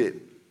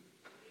defeated.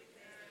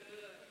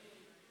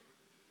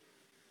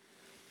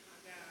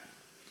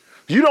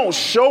 You don't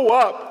show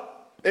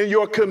up in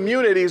your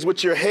communities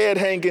with your head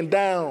hanging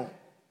down.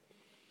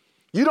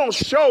 You don't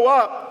show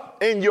up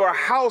in your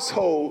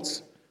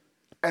households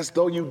as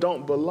though you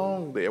don't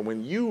belong there.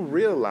 When you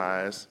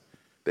realize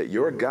that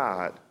your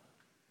God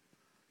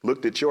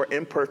looked at your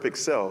imperfect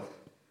self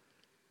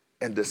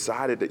and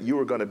decided that you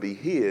were going to be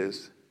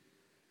his,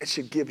 it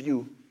should give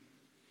you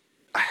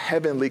a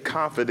heavenly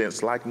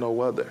confidence like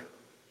no other.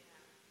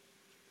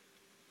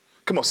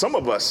 Come on, some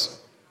of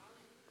us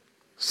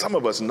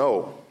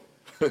know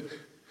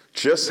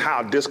just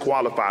how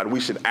disqualified we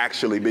should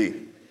actually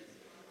be.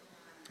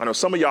 I know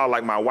some of y'all,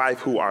 like my wife,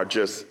 who are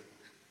just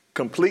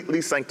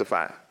completely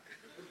sanctified.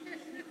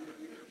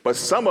 But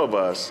some of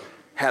us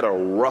had a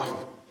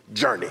rough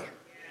journey.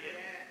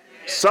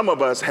 Some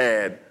of us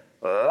had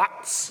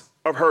lots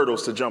of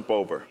hurdles to jump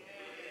over.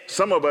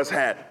 Some of us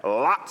had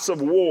lots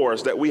of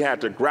wars that we had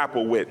to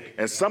grapple with.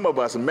 And some of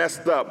us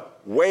messed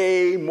up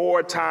way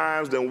more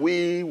times than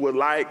we would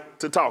like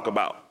to talk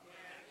about.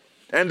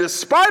 And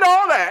despite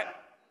all that,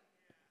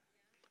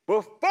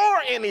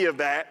 before any of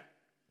that,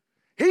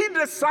 he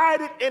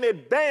decided in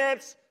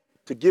advance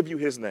to give you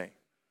his name.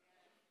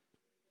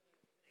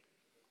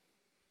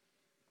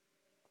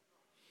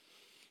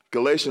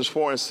 Galatians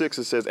 4:6,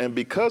 it says, and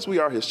because we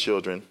are his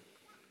children,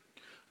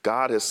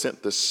 God has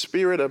sent the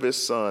Spirit of his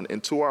Son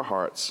into our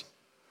hearts,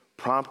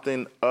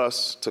 prompting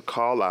us to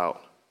call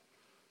out,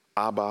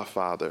 Abba,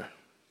 Father.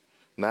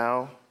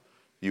 Now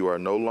you are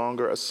no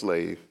longer a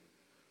slave,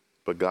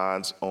 but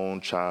God's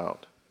own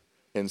child.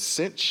 And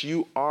since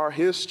you are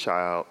his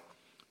child,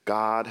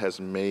 God has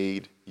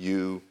made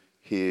you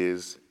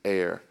his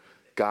heir.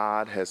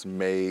 God has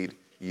made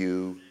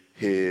you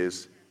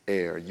his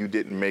heir. You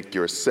didn't make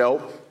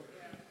yourself.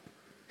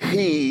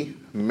 He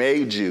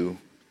made you,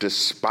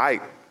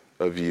 despite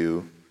of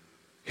you,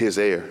 his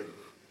heir.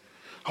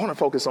 I want to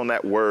focus on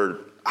that word,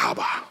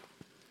 Abba.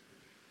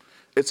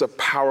 It's a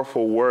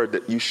powerful word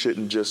that you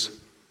shouldn't just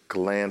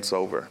glance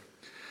over.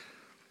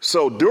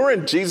 So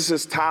during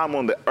Jesus' time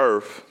on the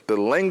earth, the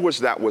language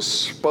that was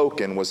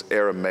spoken was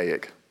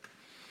Aramaic.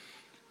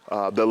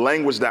 The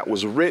language that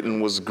was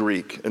written was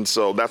Greek. And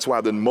so that's why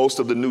most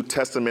of the New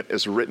Testament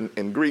is written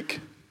in Greek.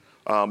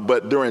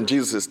 But during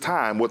Jesus'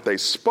 time, what they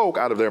spoke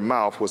out of their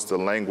mouth was the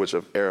language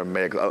of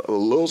Aramaic. A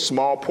little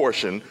small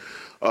portion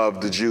of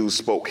the Jews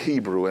spoke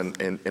Hebrew.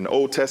 And in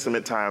Old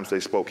Testament times,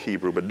 they spoke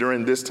Hebrew. But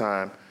during this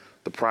time,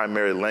 the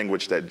primary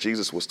language that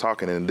Jesus was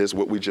talking, and this,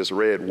 what we just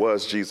read,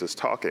 was Jesus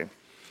talking,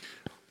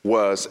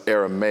 was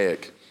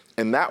Aramaic.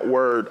 And that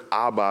word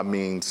Abba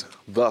means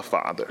the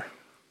Father,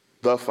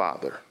 the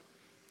Father,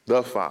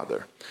 the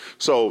Father.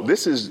 So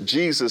this is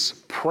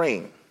Jesus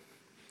praying.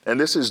 And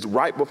this is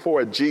right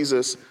before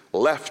Jesus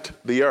left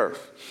the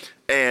earth.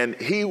 And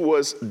he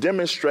was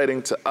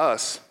demonstrating to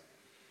us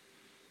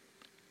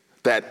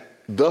that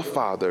the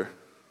Father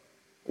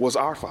was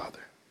our Father.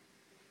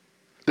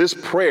 This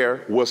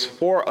prayer was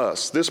for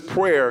us. This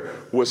prayer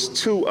was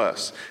to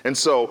us. And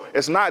so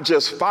it's not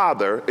just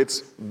Father,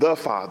 it's the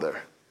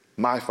Father,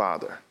 my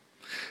Father.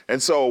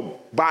 And so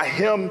by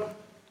him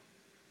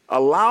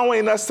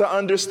allowing us to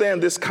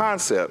understand this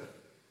concept,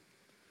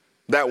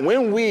 that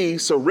when we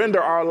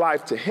surrender our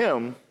life to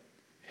him,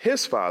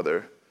 his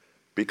Father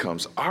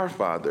becomes our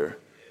Father.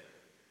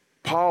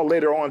 Paul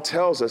later on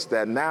tells us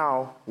that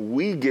now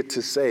we get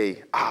to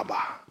say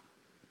Abba.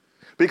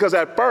 Because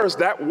at first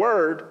that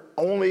word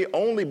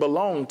only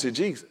belonged to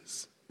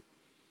Jesus.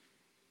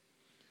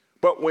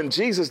 But when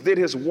Jesus did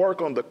his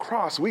work on the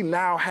cross, we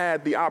now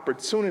had the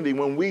opportunity,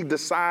 when we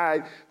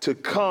decide to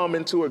come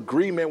into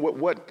agreement with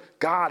what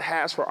God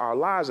has for our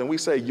lives, and we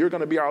say, you're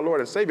going to be our Lord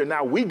and Savior.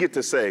 Now we get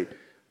to say,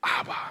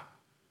 Abba,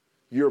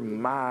 you're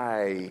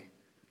my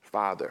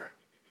Father.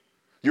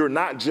 You're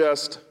not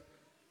just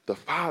the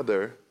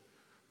Father,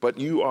 but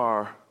you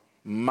are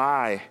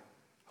my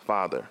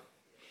Father.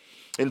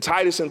 In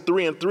Titus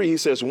 3:3, he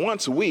says,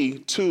 once we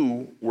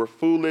too were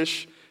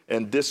foolish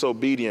and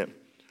disobedient.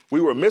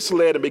 We were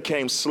misled and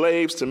became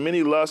slaves to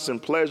many lusts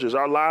and pleasures.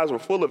 Our lives were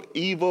full of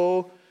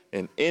evil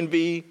and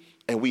envy,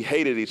 and we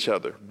hated each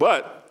other.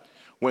 But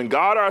when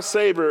God our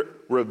Savior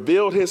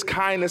revealed his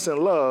kindness and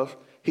love,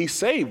 he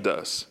saved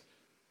us,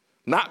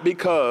 not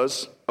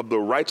because of the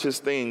righteous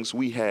things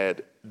we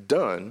had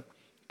done,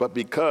 but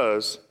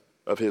because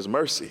of his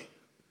mercy.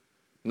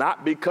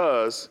 Not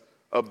because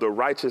of the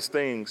righteous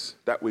things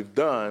that we've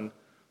done,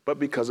 but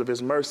because of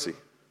his mercy.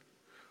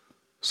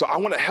 So I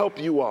want to help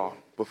you all,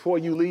 before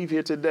you leave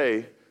here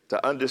today,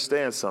 to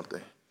understand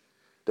something,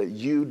 that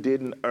you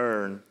didn't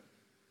earn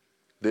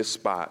this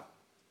spot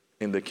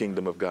in the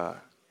kingdom of God.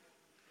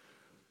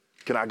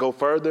 Can I go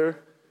further?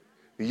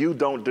 You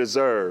don't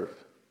deserve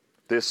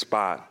this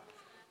spot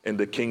in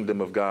the kingdom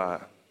of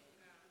God.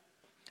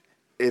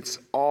 It's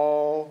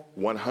all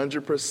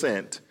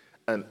 100%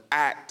 an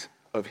act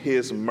of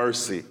his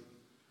mercy.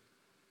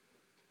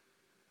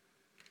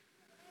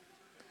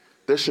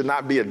 There should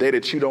not be a day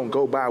that you don't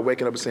go by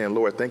waking up and saying,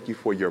 Lord, thank you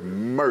for your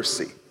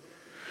mercy,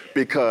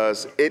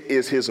 because it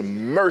is his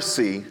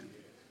mercy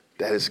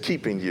that is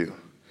keeping you.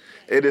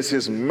 It is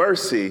his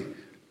mercy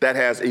that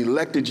has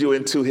elected you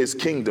into his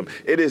kingdom.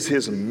 It is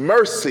his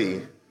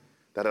mercy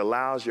that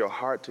allows your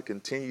heart to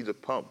continue to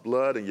pump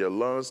blood and your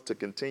lungs to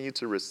continue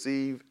to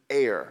receive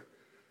air.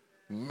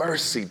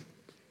 Mercy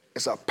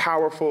is a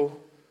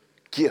powerful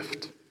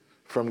gift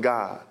from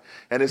God.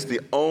 And it's the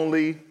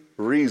only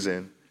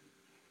reason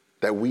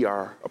that we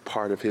are a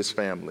part of his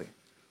family.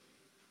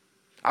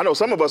 I know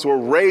some of us were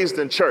raised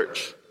in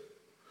church,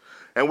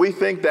 and we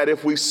think that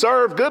if we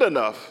serve good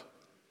enough,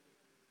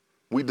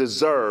 we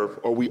deserve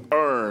or we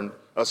earn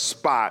a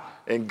spot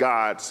in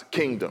God's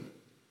kingdom.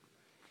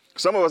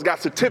 Some of us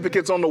got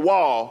certificates on the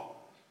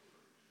wall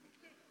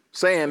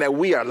saying that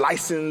we are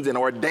licensed and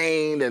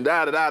ordained and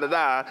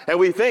da-da-da-da-da, and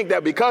we think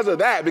that because of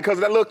that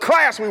little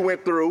class we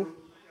went through,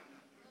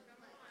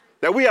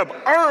 that we have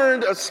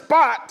earned a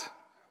spot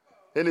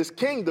in his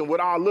kingdom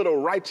with our little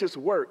righteous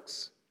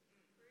works,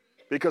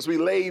 because we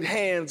laid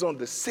hands on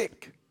the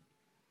sick.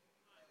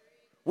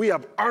 We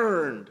have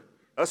earned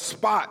a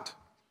spot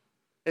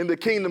in the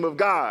kingdom of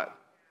God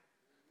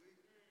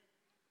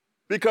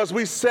because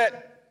we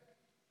set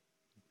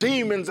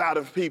demons out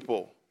of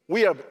people.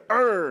 We have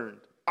earned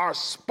our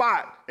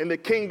spot in the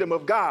kingdom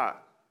of God.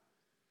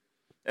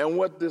 And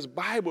what this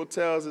Bible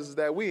tells us is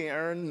that we ain't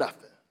earned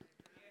nothing.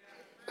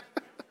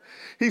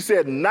 He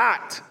said,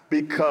 not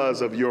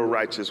because of your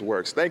righteous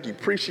works. Thank you.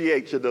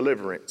 Appreciate your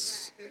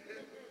deliverance.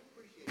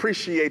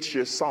 Appreciate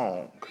your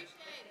song.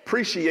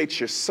 Appreciate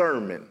your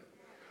sermon.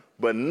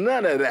 But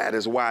none of that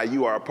is why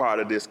you are a part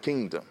of this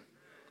kingdom.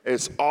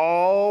 It's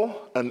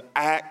all an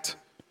act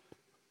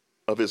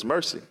of his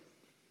mercy.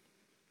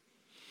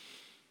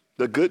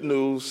 The good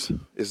news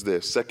is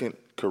this, 2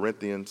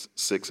 Corinthians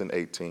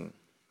 6:18.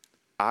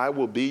 I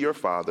will be your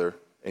father,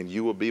 and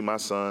you will be my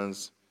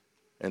sons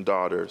and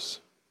daughters,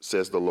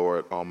 says the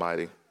Lord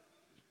Almighty.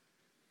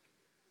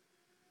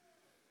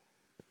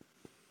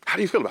 How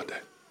do you feel about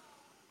that?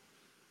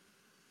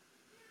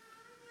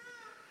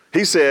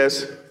 He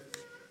says,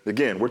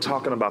 again, we're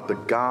talking about the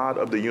God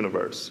of the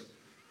universe,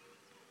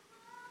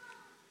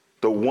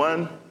 the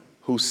one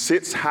who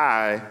sits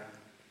high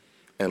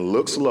and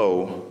looks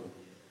low,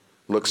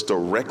 looks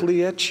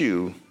directly at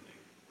you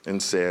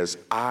and says,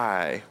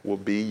 I will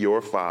be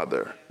your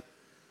father,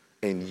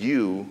 and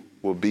you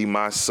will be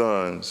my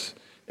sons,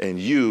 and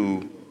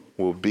you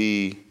will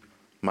be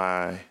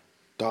my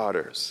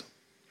daughters.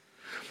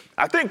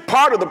 I think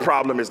part of the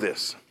problem is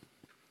this.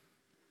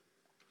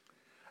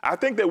 I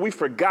think that we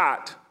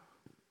forgot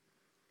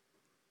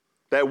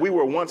that we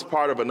were once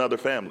part of another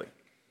family.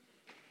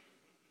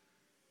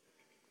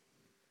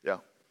 Yeah.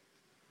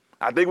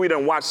 I think we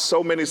done watched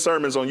so many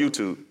sermons on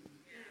YouTube.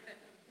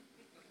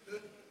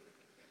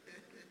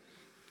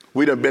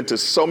 We done been to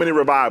so many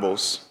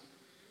revivals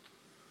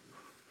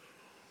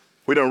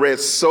We done read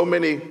so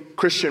many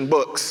Christian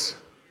books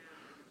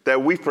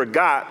that we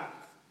forgot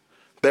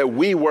that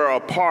we were a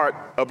part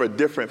of a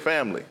different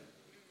family.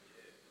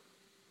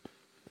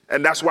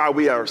 And that's why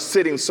we are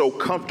sitting so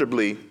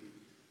comfortably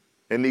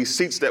in these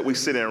seats that we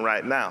sit in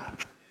right now.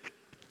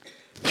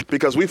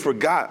 Because we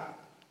forgot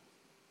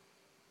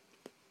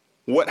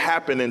what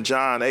happened in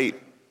John 8.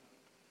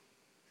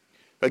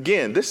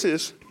 Again, this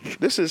is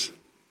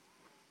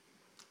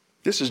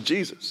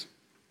Jesus.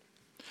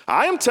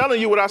 I am telling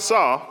you what I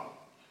saw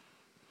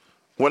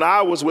when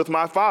I was with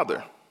my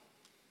father.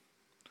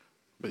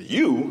 But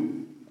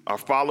you are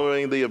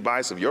following the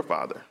advice of your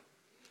father.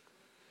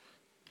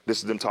 This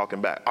is them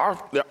talking back.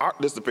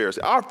 This is the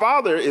Pharisee. Our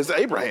father is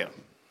Abraham.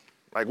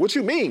 Like, what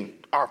you mean,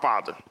 our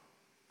father?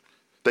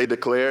 They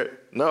declared,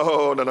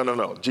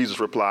 no. Jesus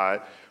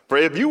replied, for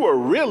if you were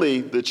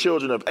really the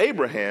children of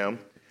Abraham,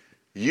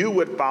 you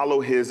would follow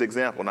his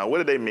example. Now, what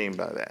did they mean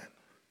by that?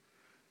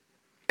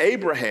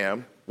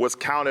 Abraham was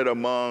counted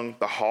among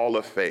the hall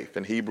of faith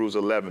in Hebrews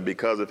 11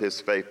 because of his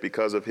faith,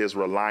 because of his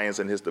reliance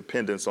and his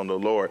dependence on the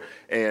Lord.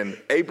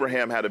 And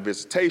Abraham had a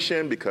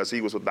visitation because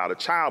he was without a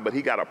child, but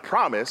he got a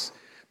promise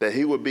that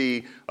he would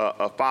be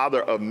a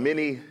father of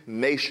many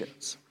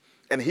nations.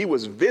 And he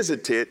was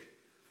visited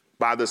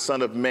by the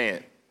Son of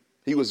Man.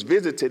 He was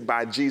visited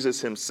by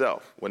Jesus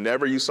himself.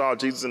 Whenever you saw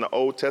Jesus in the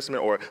Old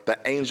Testament or the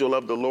angel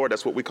of the Lord,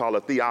 that's what we call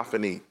a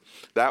theophany.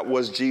 That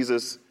was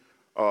Jesus,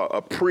 a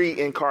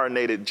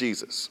pre-incarnated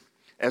Jesus.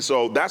 And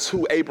so that's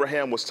who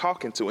Abraham was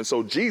talking to. And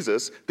so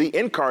Jesus, the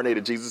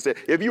incarnated Jesus, said,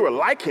 if you were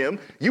like him,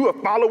 you would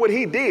follow what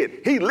he did.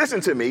 He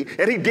listened to me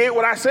and he did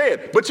what I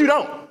said, but you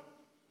don't.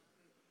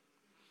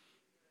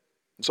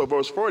 So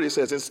verse 40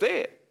 says,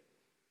 instead,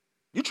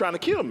 you're trying to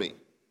kill me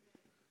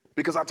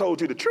because I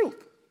told you the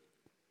truth,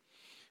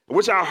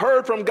 which I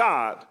heard from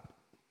God.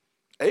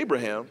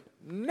 Abraham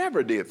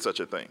never did such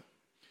a thing.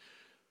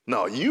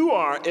 No, you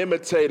are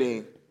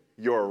imitating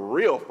your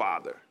real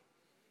father.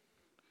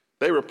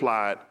 They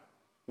replied,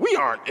 we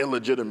aren't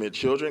illegitimate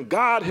children.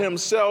 God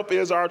himself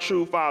is our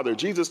true father.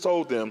 Jesus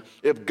told them,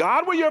 if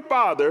God were your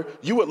father,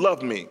 you would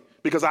love me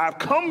because I have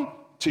come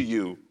to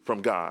you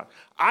from God.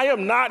 I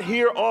am not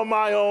here on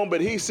my own, but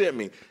he sent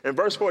me. In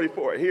verse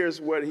 44, here's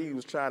what he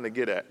was trying to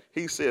get at.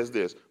 He says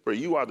this, for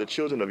you are the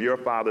children of your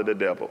father, the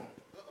devil.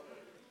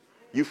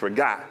 You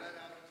forgot.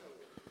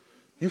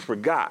 You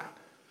forgot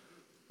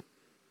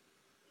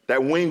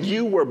that when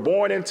you were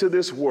born into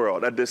this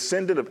world, a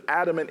descendant of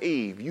Adam and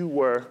Eve, you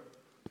were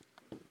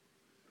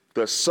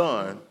the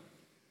son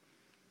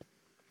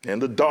and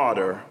the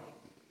daughter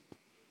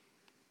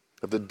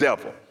of the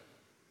devil.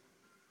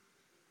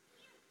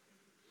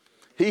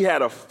 He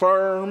had a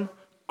firm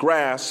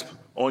grasp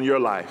on your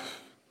life.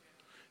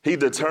 He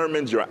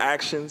determined your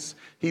actions.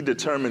 He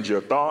determined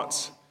your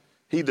thoughts.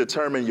 He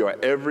determined your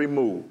every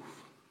move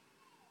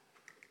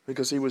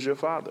because he was your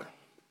father.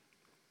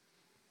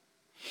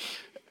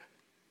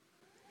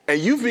 And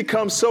you've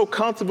become so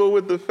comfortable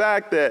with the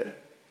fact that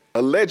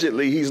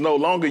allegedly he's no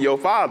longer your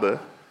father,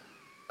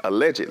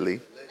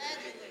 allegedly,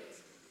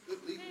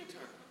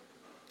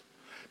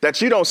 that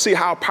you don't see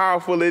how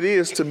powerful it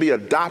is to be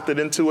adopted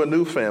into a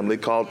new family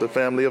called the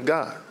family of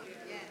God.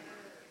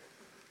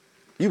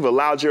 You've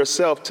allowed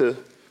yourself to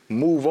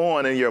move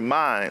on in your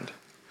mind,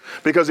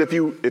 because if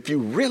you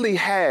really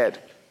had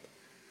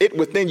it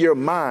within your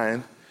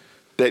mind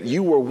that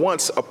you were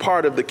once a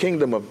part of the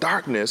kingdom of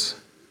darkness,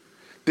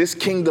 this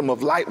kingdom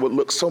of light would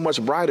look so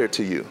much brighter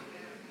to you.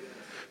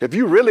 If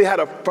you really had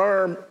a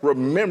firm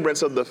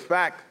remembrance of the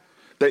fact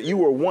that you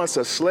were once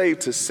a slave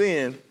to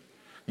sin,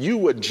 you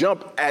would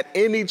jump at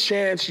any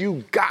chance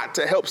you got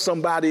to help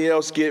somebody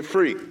else get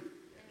free.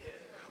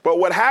 But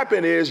what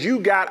happened is you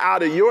got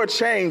out of your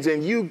chains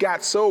and you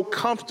got so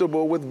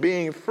comfortable with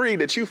being free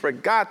that you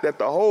forgot that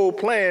the whole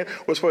plan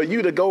was for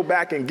you to go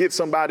back and get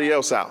somebody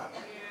else out.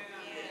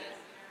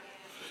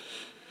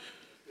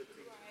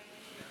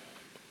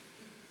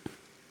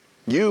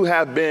 You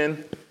have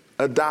been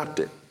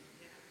adopted.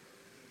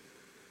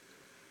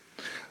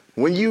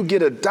 When you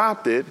get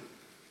adopted,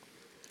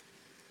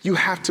 you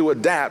have to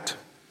adapt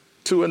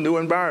to a new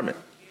environment.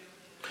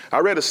 I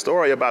read a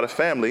story about a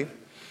family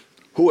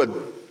who had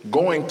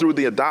going through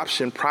the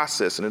adoption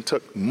process, and it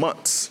took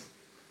months.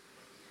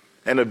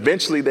 And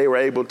eventually they were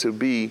able to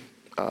be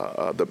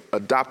the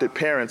adopted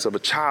parents of a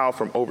child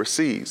from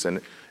overseas.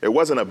 And it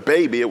wasn't a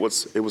baby, it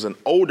was an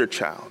older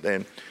child.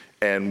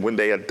 And when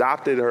they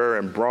adopted her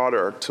and brought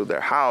her to their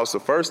house, the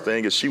first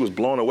thing is she was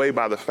blown away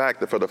by the fact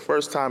that for the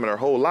first time in her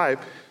whole life,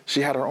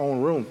 she had her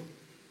own room.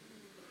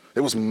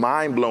 It was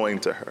mind-blowing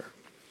to her.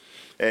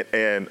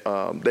 And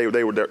they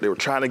were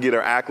trying to get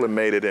her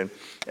acclimated. And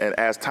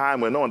as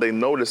time went on, they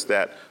noticed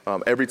that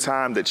every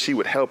time that she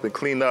would help and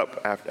clean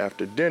up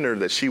after dinner,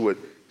 that she would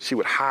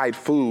hide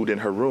food in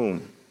her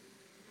room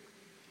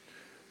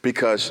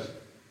because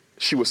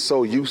she was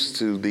so used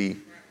to the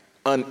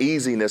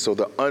uneasiness or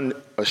the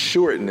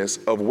unassuredness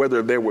of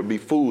whether there would be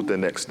food the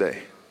next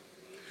day.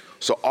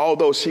 So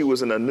although she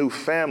was in a new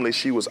family,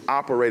 she was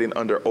operating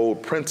under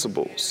old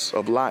principles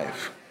of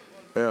life.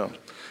 Yeah.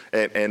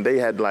 And they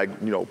had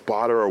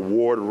bought her a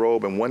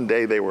wardrobe. And one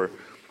day they were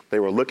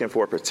looking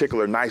for a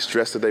particular nice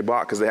dress that they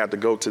bought because they had to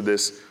go to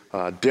this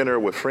dinner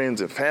with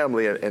friends and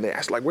family. And they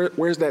asked,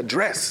 where's that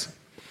dress?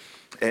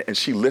 And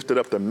she lifted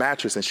up the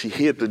mattress and she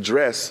hid the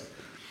dress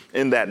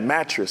in that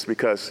mattress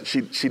because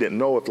she didn't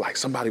know if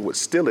somebody would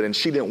steal it. And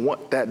she didn't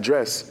want that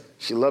dress.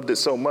 She loved it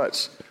so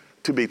much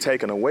to be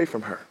taken away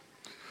from her.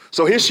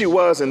 So here she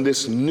was in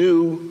this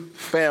new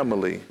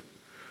family,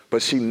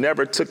 but she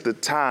never took the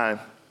time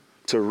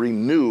to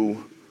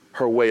renew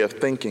her way of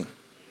thinking.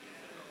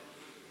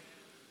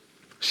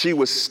 She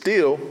was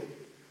still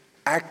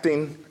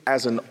acting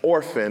as an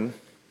orphan,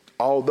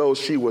 although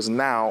she was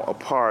now a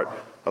part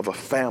of a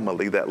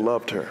family that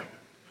loved her.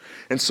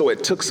 And so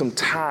it took some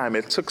time,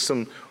 it took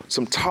some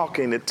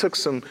talking, it took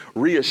some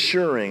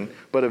reassuring,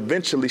 but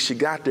eventually she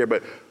got there.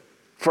 But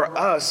for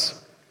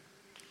us,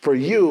 for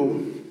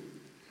you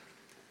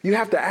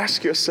have to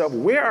ask yourself,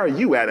 where are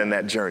you at in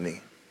that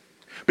journey?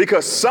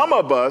 Because some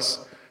of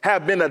us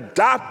have been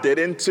adopted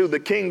into the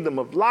kingdom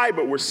of light,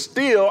 but we're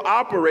still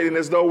operating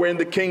as though we're in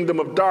the kingdom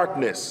of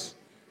darkness.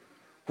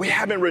 We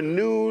haven't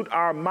renewed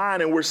our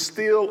mind, and we're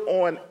still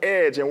on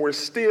edge, and we're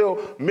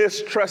still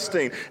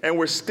mistrusting, and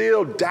we're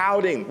still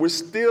doubting. We're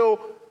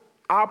still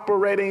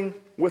operating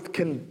with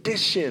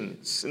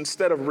conditions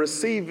instead of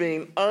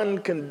receiving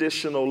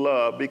unconditional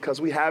love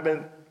because we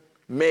haven't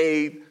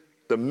made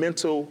the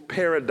mental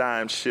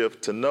paradigm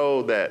shift to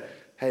know that,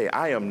 hey,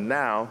 I am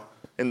now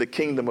in the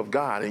kingdom of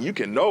God. And you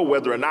can know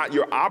whether or not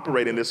you're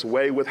operating this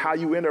way with how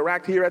you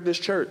interact here at this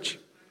church.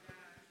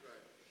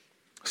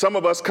 Some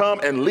of us come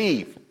and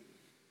leave.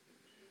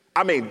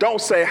 I mean, don't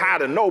say hi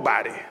to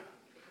nobody.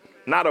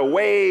 Not a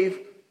wave,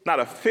 not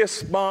a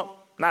fist bump,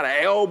 not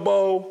an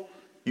elbow.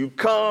 You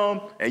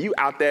come and you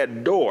out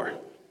that door.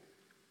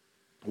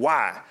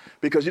 Why?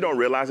 Because you don't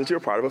realize that you're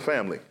a part of a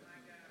family.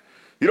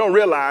 You don't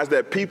realize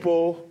that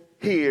people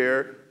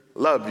here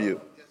love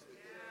you.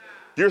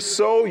 You're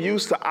so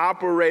used to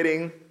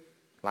operating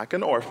like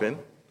an orphan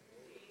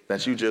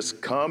that you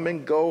just come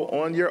and go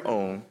on your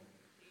own,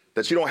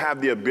 that you don't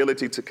have the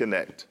ability to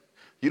connect.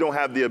 You don't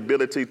have the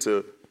ability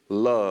to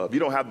love. You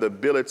don't have the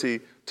ability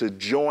to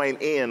join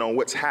in on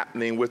what's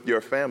happening with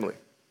your family.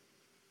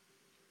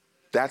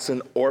 That's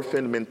an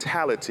orphan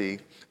mentality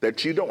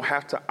that you don't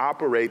have to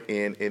operate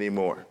in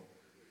anymore.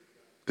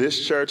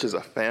 This church is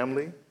a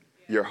family.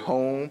 You're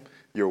home.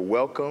 You're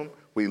welcome.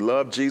 We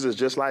love Jesus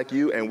just like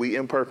you, and we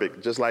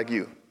imperfect just like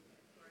you.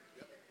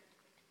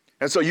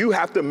 And so you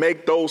have to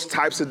make those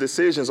types of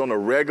decisions on a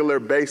regular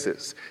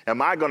basis.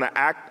 Am I going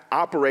to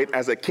operate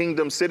as a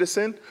kingdom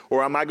citizen,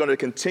 or am I going to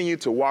continue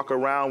to walk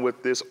around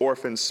with this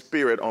orphan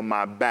spirit on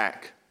my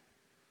back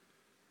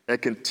and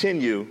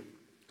continue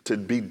to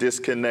be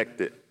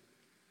disconnected?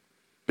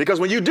 Because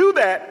when you do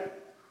that,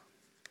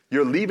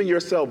 you're leaving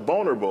yourself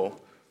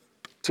vulnerable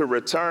to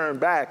return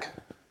back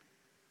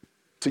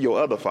to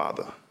your other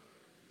father.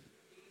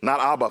 Not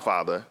Abba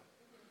Father,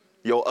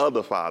 your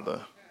other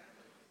father,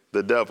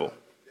 the devil.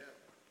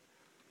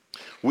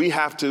 We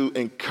have to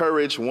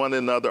encourage one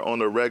another on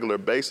a regular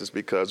basis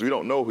because we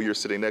don't know who you're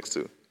sitting next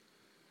to.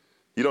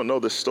 You don't know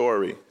the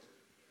story.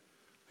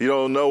 You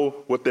don't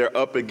know what they're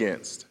up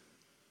against.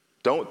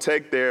 Don't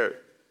take their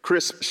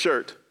crisp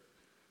shirt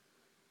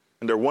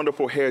and their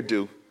wonderful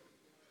hairdo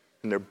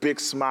and their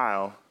big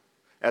smile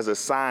as a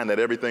sign that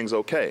everything's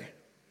okay.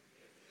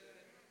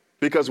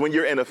 Because when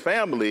you're in a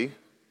family,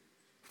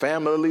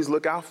 families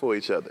look out for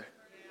each other.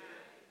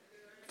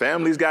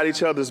 Families got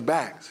each other's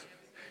backs.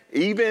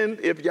 Even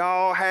if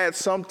y'all had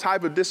some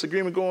type of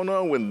disagreement going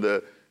on, when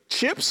the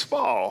chips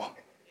fall,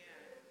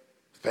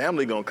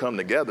 family gonna come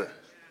together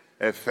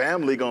and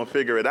family gonna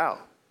figure it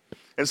out.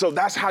 And so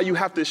that's how you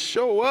have to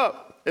show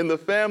up in the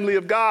family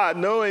of God,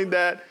 knowing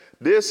that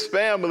this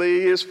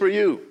family is for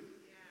you.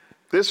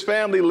 This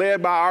family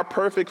led by our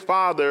perfect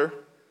Father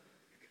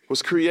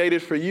was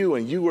created for you,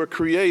 and you were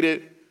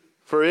created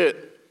for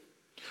it.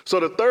 So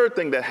the third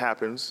thing that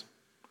happens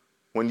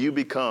when you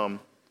become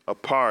a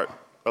part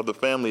of the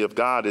family of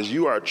God is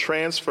you are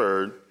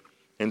transferred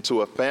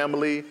into a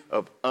family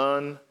of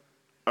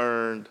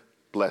unearned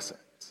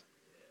blessings.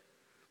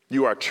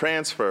 You are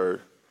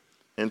transferred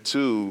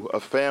into a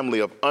family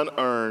of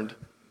unearned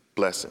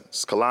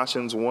blessings.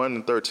 Colossians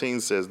 1:13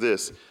 says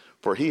this,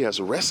 "For he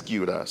has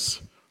rescued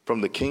us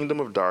from the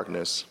kingdom of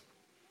darkness,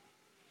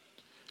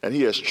 and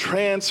he has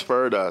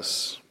transferred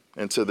us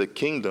into the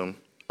kingdom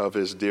of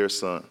his dear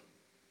Son."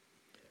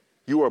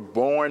 You were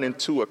born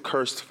into a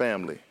cursed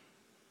family,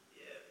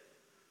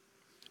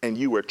 and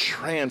you were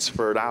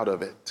transferred out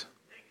of it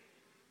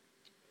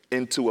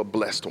into a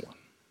blessed one.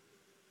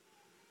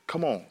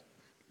 Come on.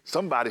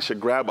 Somebody should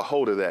grab a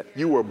hold of that.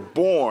 You were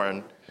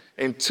born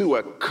into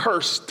a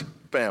cursed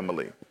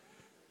family,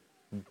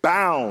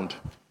 bound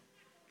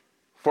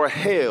for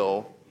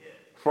hell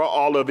for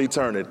all of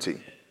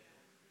eternity.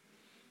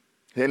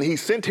 And he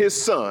sent his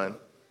Son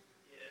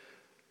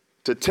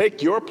to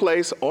take your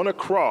place on a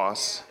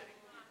cross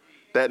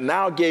that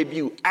now gave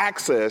you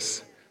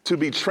access to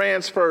be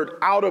transferred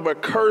out of a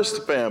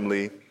cursed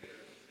family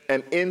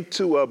and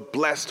into a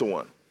blessed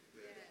one.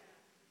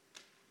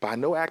 by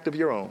no act of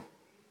your own.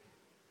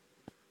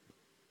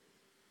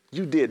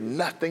 You did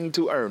nothing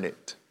to earn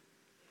it.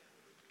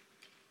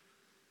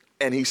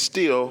 And he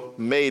still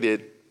made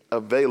it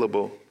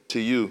available to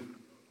you.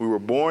 We were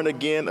born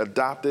again,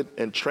 adopted,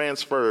 and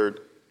transferred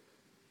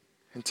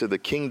into the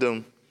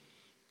kingdom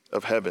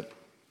of heaven.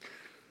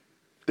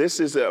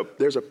 There's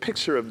a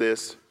picture of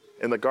this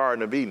in the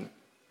Garden of Eden.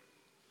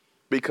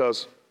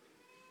 Because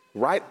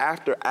right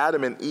after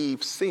Adam and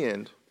Eve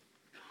sinned,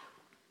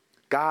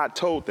 God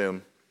told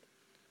them,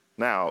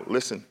 now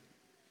listen,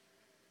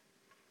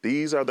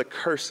 these are the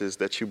curses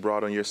that you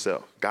brought on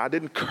yourself. God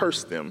didn't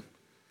curse them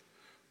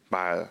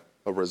by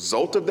a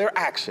result of their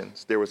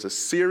actions. There was a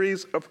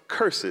series of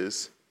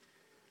curses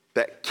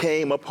that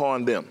came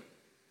upon them.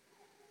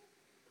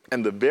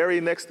 And the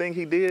very next thing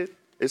he did,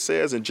 it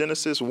says in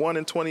Genesis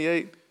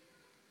 1:28,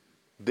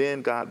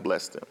 then God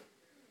blessed them.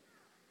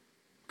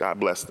 God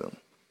blessed them.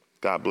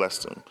 God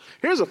blessed them.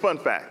 Here's a fun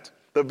fact.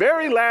 The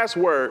very last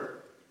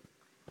word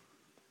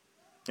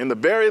in the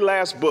very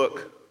last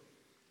book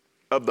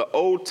of the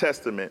Old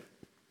Testament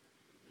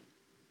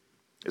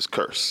is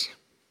curse.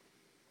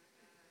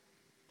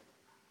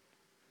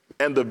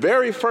 And the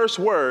very first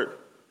word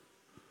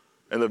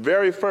and the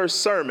very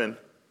first sermon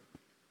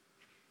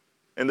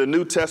in the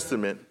New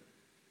Testament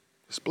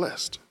is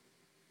blessed.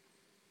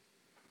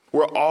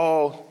 We're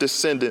all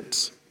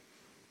descendants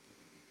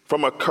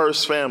from a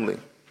cursed family.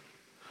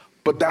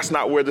 But that's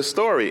not where the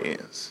story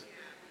ends.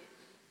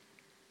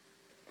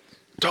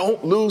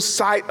 Don't lose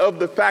sight of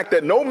the fact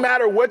that no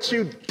matter what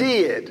you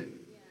did,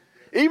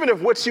 even if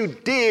what you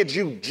did,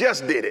 you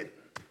just did it.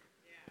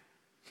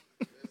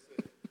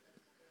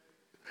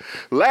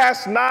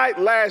 Last night,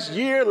 last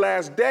year,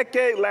 last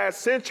decade,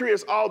 last century,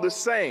 it's all the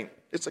same.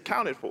 It's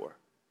accounted for.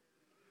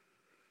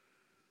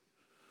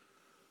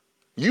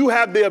 You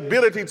have the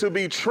ability to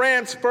be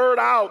transferred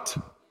out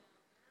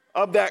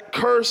of that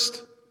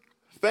cursed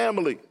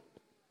family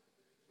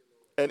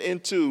and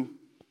into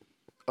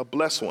a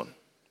blessed one.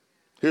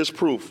 Here's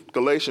proof.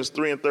 Galatians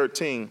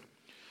 3:13.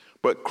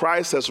 But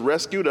Christ has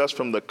rescued us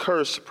from the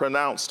curse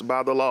pronounced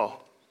by the law.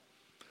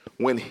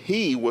 When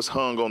he was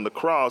hung on the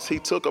cross, he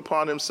took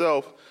upon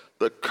himself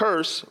the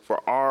curse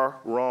for our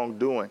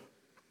wrongdoing.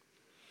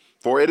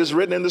 For it is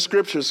written in the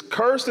scriptures,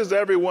 cursed is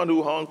everyone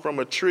who hung from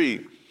a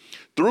tree.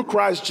 Through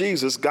Christ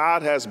Jesus,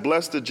 God has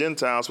blessed the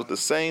Gentiles with the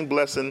same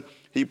blessing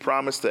he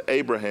promised to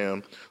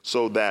Abraham,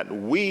 so that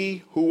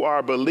we who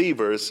are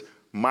believers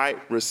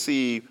might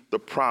receive the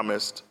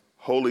promised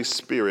Holy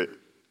Spirit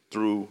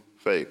through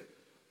faith.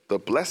 The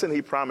blessing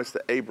he promised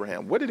to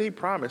Abraham. What did he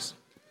promise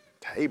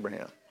to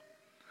Abraham?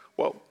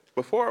 Well,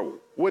 before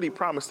what he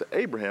promised to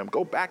Abraham,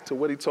 go back to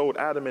what he told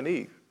Adam and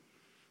Eve.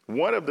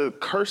 One of the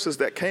curses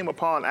that came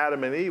upon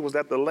Adam and Eve was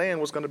that the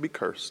land was going to be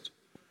cursed,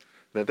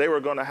 that they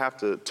were going to have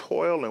to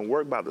toil and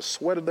work by the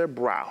sweat of their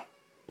brow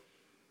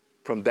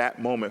from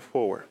that moment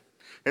forward.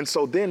 And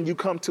so then you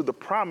come to the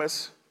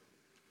promise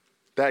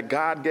that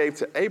God gave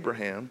to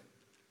Abraham.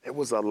 It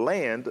was a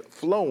land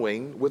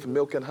flowing with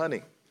milk and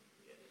honey.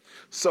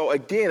 So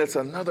again, it's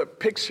another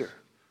picture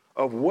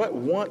of what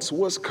once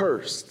was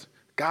cursed.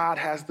 God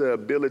has the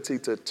ability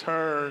to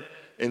turn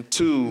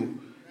into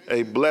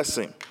a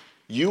blessing.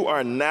 You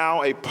are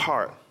now a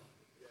part.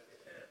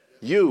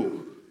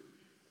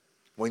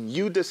 When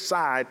you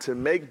decide to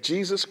make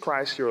Jesus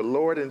Christ your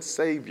Lord and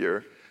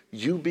Savior,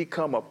 you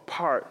become a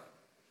part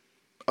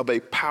of a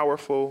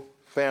powerful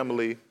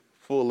family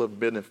full of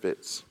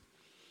benefits.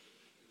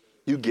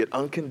 You get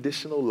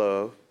unconditional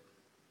love,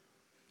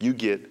 you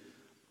get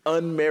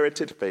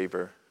unmerited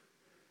favor,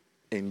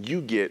 and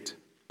you get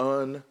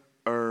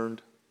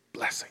unearned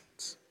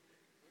blessings.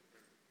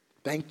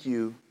 Thank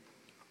you,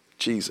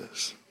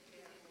 Jesus.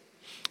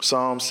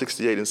 Psalm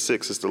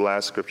 68:6 is the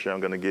last scripture I'm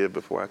going to give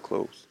before I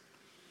close.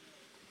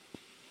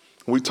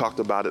 We talked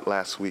about it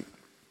last week.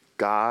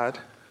 God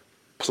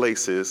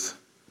places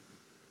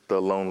the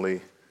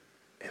lonely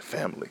in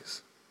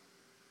families.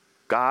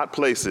 God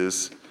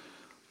places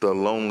the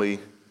lonely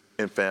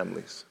in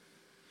families.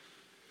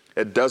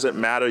 It doesn't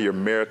matter your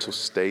marital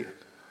state,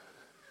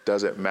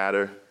 doesn't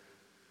matter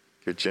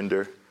your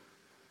gender,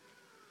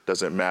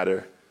 doesn't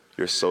matter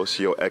your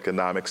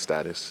socioeconomic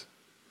status.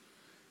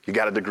 You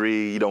got a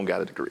degree, you don't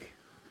got a degree.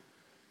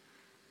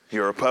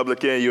 You're a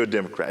Republican, you're a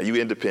Democrat, you're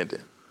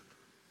independent.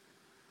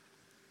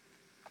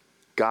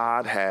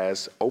 God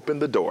has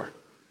opened the door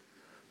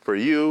for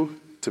you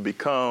to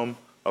become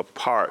a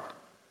part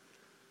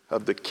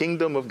of the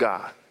kingdom of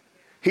God.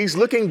 He's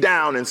looking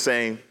down and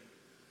saying,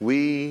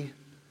 we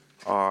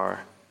are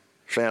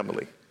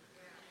family.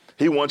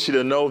 He wants you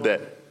to know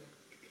that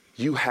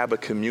you have a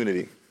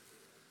community.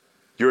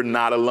 You're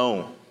not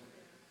alone.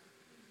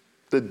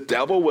 The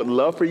devil would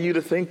love for you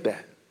to think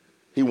that.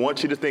 He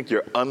wants you to think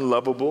you're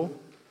unlovable.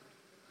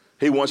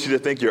 He wants you to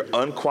think you're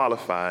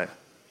unqualified.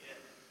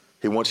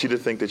 He wants you to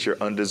think that you're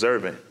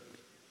undeserving.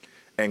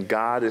 And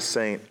God is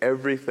saying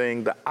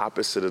everything the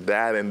opposite of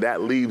that, and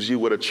that leaves you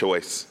with a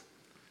choice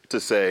to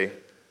say,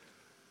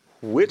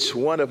 which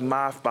one of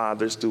my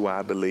fathers do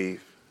I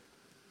believe?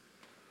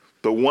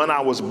 The one I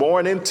was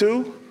born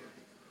into,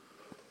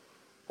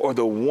 or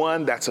the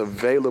one that's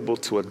available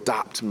to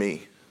adopt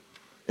me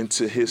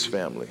into his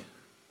family.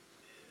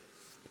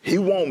 He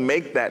won't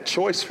make that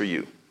choice for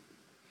you.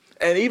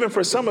 And even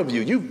for some of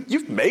you,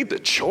 you've made the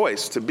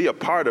choice to be a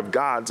part of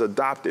God's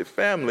adopted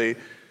family,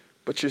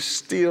 but you're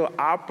still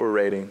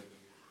operating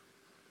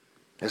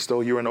as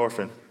though you're an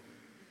orphan,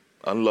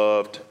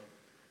 unloved,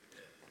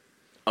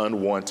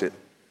 unwanted.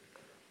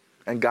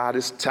 And God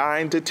is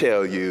trying to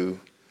tell you,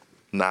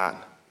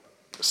 not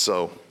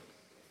so.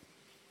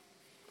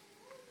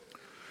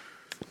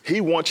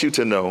 He wants you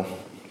to know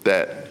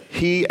that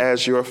he,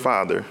 as your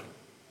father,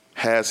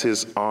 has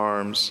his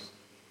arms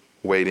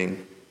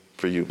waiting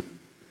for you.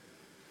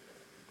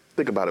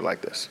 Think about it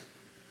like this.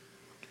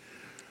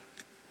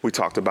 We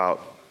talked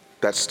about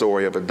that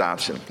story of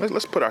adoption.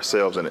 Let's put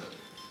ourselves in it.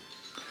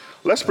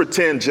 Let's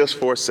pretend just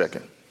for a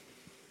second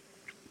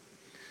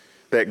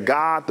that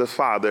God the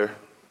Father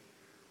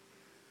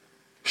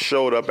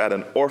showed up at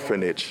an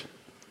orphanage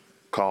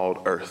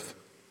called Earth.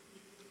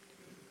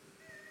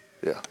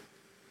 Yeah.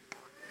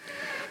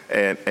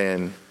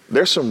 And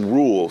there's some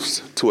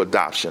rules to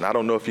adoption. I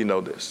don't know if you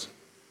know this.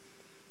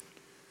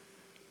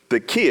 The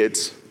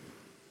kids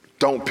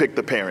don't pick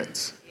the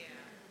parents.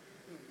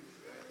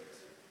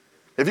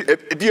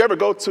 If you ever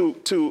go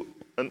to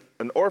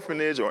an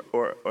orphanage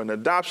or an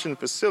adoption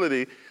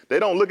facility, they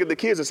don't look at the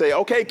kids and say,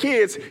 okay,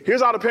 kids,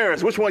 here's all the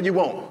parents. Which one you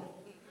want?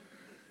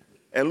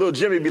 And little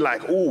Jimmy be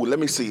like, ooh, let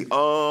me see.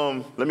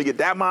 Let me get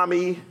that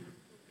mommy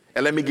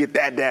and let me get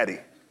that daddy.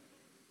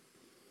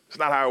 It's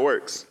not how it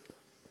works.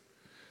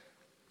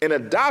 In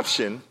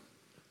adoption,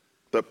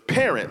 the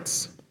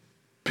parents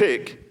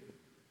pick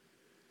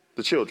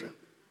the children.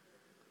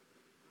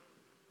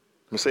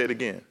 Let me say it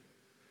again,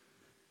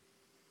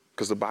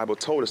 because the Bible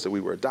told us that we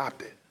were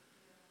adopted.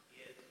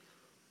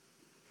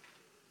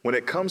 When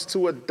it comes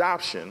to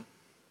adoption,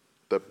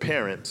 the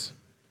parents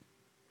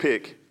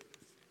pick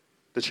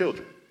the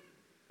children.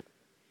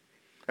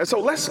 And so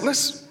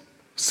let's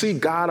see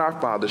God our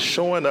Father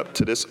showing up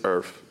to this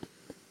earth,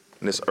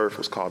 and this earth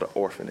was called an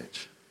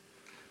orphanage.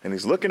 And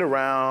he's looking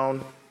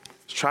around,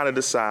 he's trying to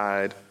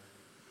decide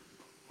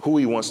who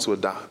he wants to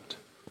adopt.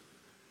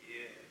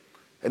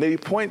 And then he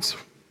points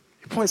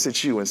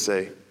at you and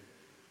say,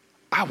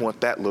 I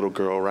want that little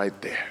girl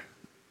right there.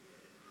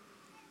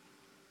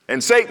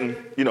 And Satan,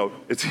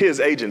 it's his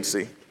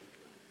agency,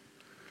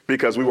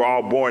 because we were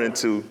all born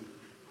into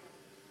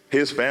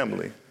his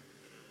family.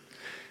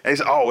 And he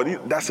said, oh,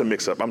 that's a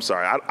mix-up. I'm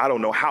sorry. I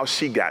don't know how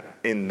she got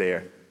in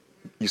there.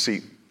 You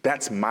see,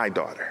 that's my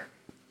daughter.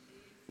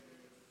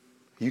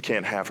 You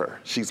can't have her.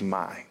 She's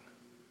mine.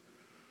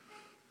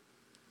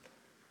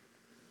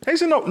 And he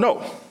said,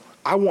 no,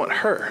 I want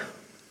her.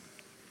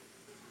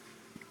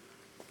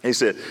 And he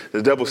said,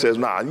 the devil says,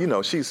 nah,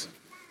 she's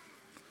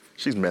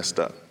messed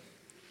up.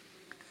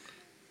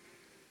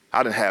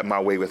 I didn't have my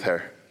way with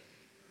her.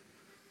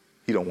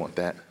 You don't want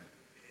that.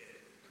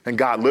 And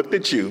God looked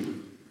at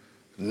you,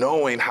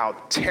 knowing how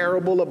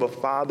terrible of a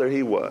father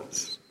he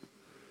was,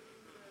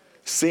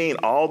 seeing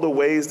all the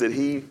ways that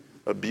he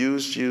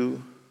abused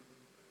you,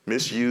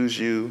 misused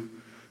you,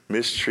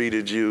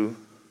 mistreated you,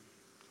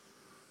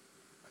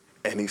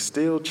 and he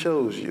still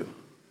chose you.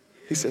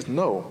 He says,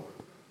 no,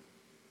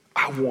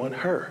 I want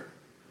her.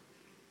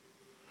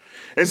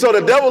 And so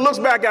the devil looks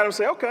back at him and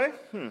says, okay,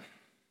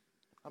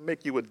 I'll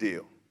make you a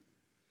deal.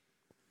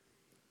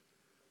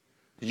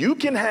 You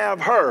can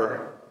have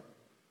her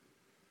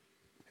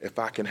if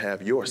I can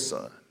have your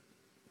son.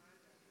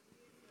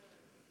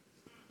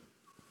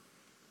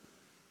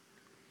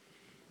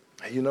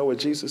 And you know what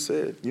Jesus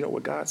said? You know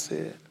what God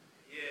said?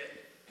 Yeah.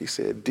 He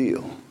said,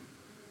 deal.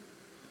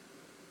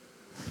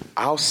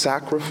 I'll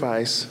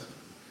sacrifice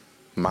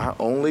my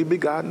only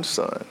begotten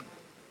son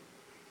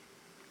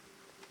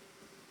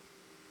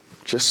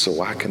just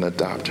so I can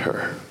adopt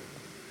her.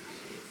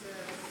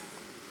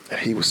 And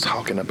he was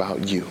talking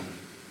about you.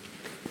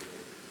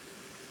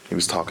 He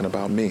was talking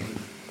about me.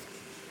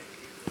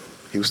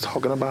 He was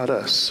talking about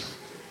us.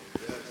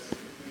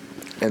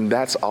 And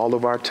that's all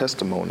of our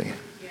testimony.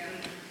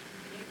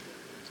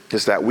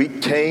 Is that we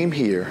came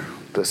here,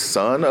 the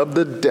son of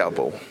the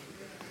devil,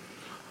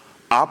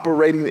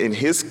 operating in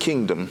his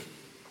kingdom,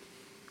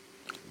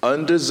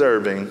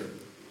 undeserving,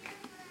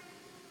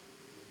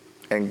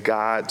 and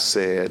God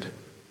said,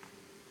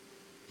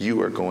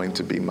 you are going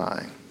to be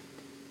mine.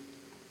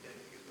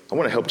 I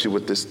want to help you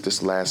with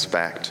this last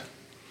fact.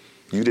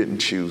 You didn't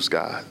choose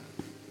God.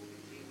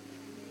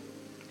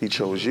 He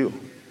chose you.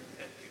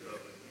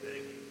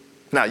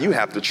 Now, you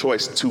have the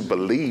choice to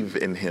believe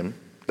in him.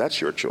 That's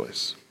your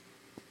choice.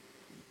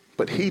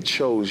 But he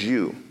chose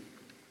you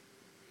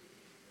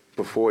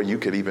before you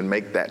could even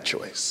make that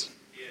choice.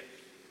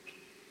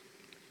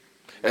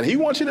 And he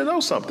wants you to know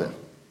something,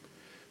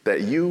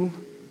 that you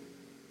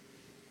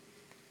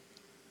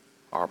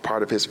are a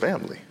part of his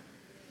family.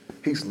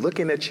 He's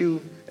looking at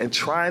you and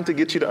trying to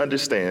get you to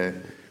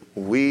understand,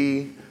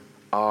 we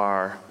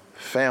are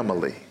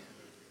family.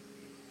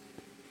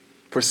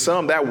 For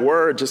some, that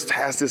word just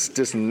has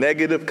this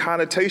negative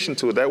connotation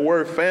to it. That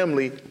word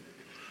family,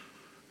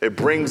 It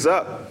brings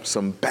up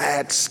some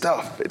bad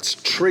stuff. It's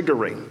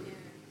triggering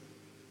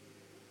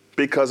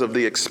because of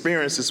the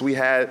experiences we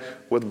had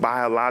with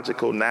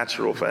biological,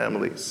 natural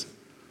families.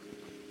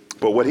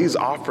 But what he's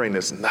offering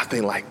is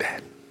nothing like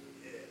that.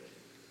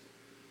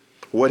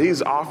 What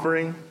he's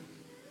offering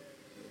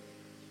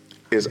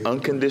is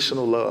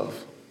unconditional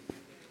love.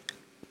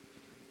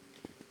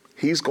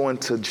 He's going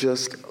to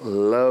just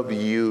love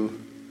you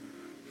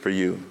for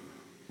you.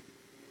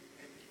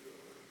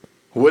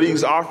 What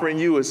he's offering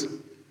you is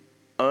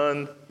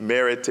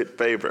unmerited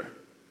favor,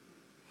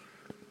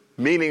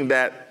 meaning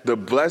that the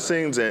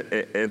blessings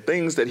and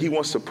things that he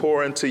wants to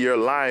pour into your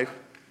life,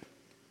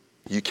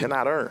 you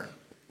cannot earn,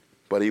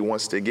 but he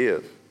wants to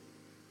give.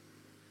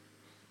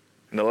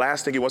 And the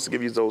last thing he wants to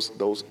give you is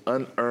those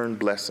unearned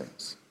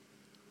blessings.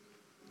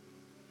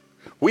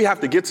 We have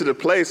to get to the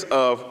place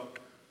of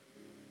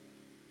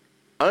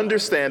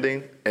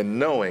understanding and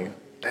knowing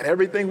that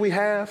everything we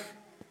have,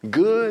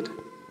 good,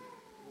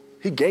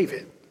 he gave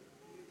it.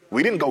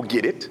 We didn't go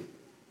get it.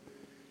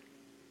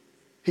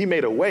 He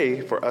made a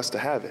way for us to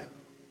have it.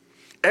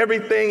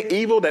 Everything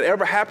evil that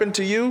ever happened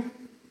to you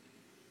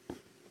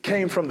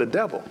came from the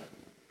devil.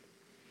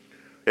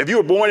 If you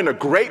were born in a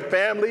great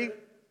family,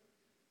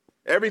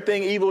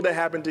 everything evil that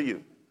happened to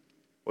you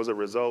was a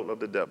result of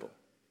the devil.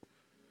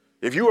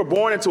 If you were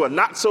born into a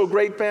not so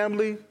great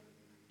family,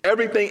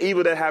 everything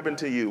evil that happened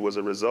to you was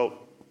a result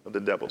of the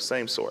devil.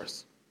 Same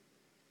source.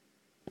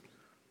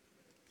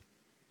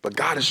 But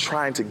God is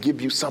trying to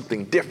give you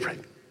something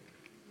different.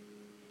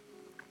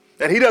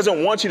 And he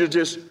doesn't want you to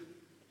just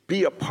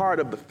be a part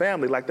of the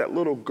family like that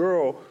little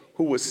girl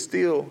who was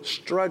still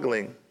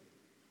struggling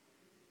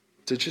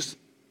to just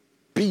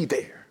be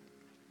there,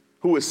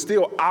 who is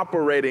still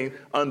operating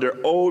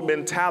under old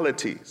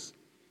mentalities,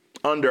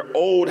 under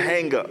old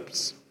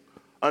hang-ups,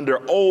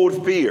 under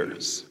old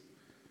fears.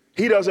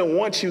 He doesn't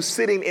want you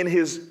sitting in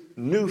his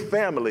new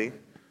family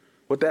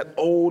with that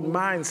old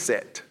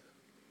mindset.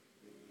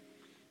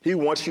 He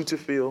wants you to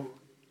feel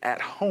at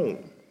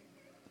home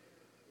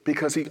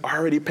because he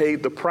already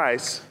paid the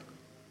price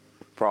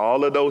for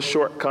all of those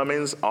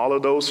shortcomings, all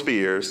of those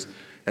fears,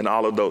 and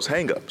all of those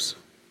hang-ups.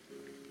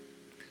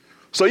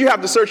 So you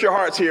have to search your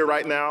hearts here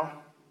right now.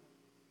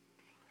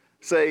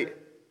 Say,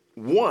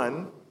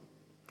 one,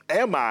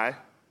 am I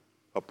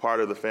a part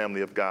of the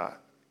family of God?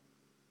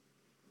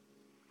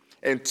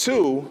 And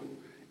two,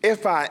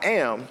 if I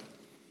am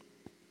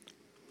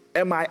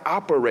I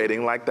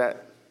operating like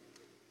that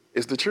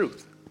is the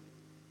truth?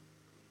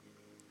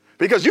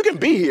 Because you can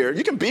be here,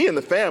 you can be in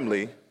the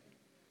family,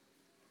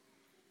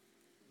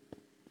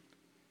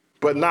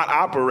 but not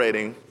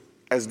operating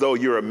as though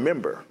you're a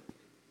member,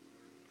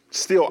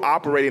 still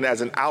operating as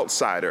an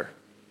outsider,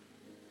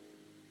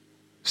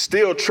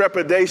 still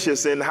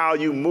trepidatious in how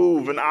you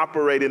move and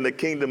operate in the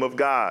kingdom of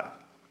God,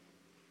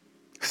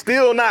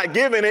 still not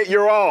giving it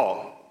your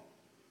all.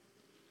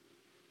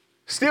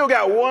 Still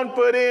got one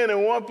foot in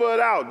and one foot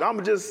out. I'm going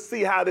to just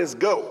see how this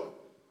go.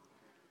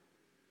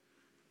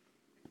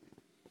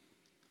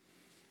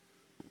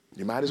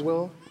 You might as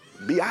well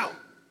be out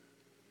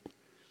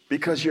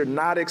because you're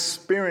not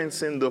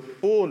experiencing the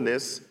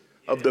fullness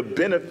of the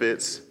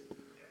benefits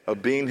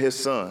of being his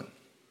son,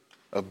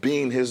 of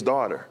being his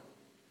daughter.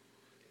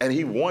 And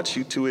he wants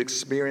you to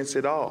experience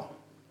it all.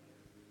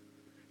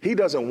 He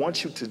doesn't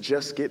want you to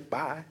just get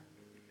by.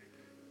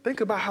 Think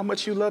about how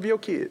much you love your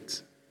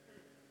kids.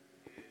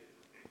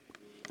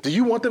 Do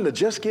you want them to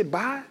just get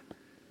by?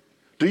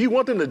 Do you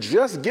want them to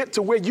just get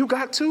to where you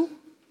got to?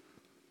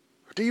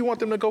 Or do you want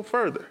them to go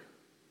further?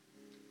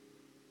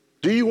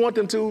 Do you want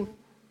them to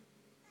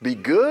be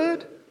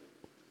good?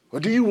 Or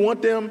do you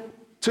want them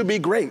to be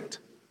great?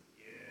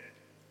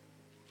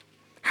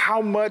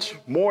 How much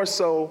more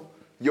so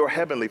your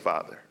heavenly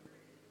Father?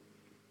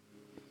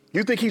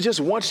 You think he just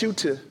wants you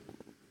to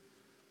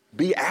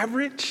be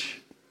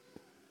average?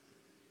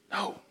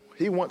 No,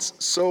 he wants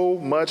so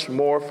much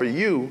more for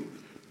you.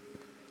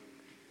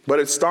 But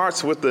it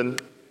starts with an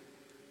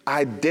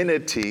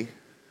identity,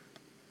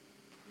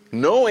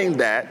 knowing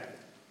that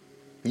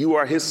you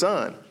are his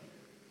son.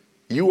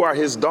 You are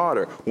his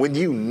daughter. When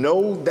you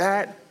know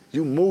that,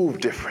 you move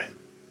different.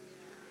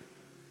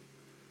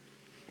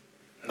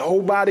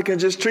 Nobody can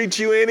just treat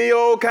you any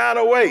old kind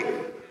of way.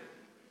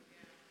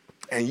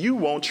 And you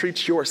won't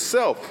treat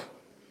yourself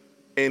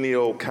any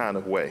old kind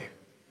of way.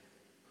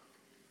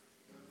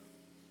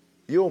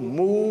 You'll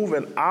move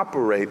and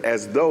operate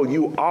as though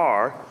you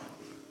are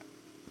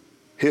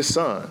his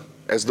son,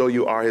 as though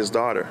you are his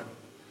daughter.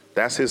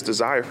 That's his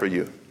desire for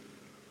you.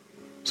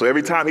 So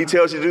every time he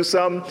tells you to do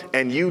something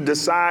and you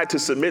decide to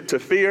submit to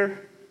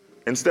fear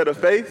instead of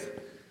faith,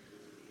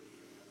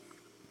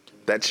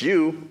 that's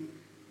you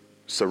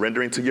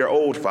surrendering to your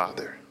old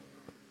father.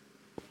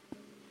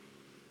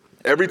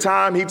 Every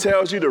time he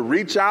tells you to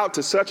reach out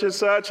to such and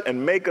such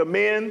and make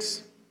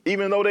amends,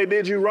 even though they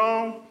did you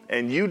wrong,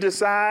 and you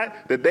decide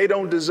that they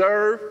don't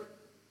deserve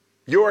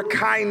your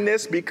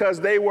kindness because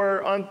they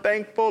were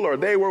unthankful or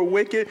they were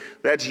wicked,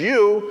 that's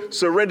you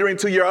surrendering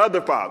to your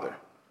other father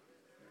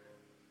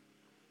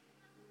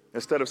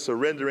instead of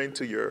surrendering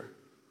to your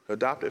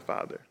adopted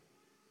father.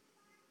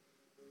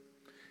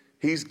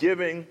 He's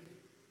giving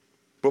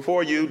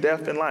before you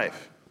death and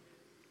life.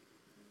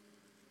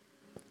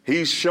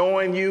 He's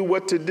showing you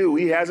what to do.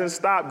 He hasn't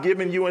stopped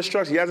giving you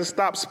instructions. He hasn't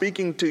stopped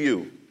speaking to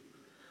you.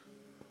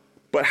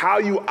 But how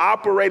you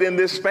operate in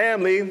this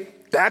family,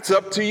 that's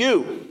up to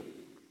you.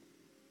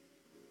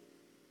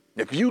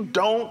 If you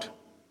don't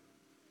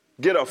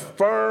get a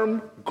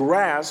firm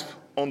grasp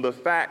on the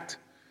fact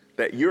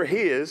that you're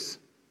his,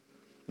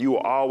 you will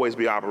always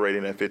be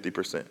operating at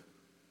 50%.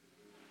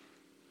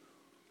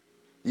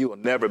 You will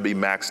never be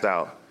maxed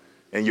out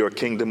in your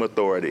kingdom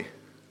authority.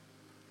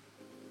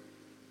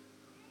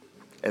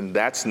 And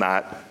that's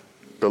not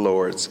the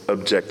Lord's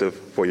objective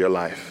for your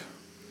life.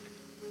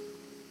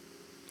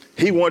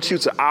 He wants you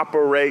to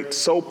operate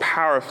so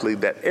powerfully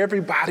that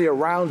everybody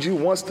around you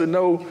wants to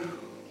know,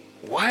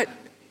 what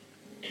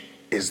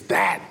is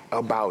that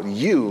about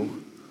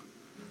you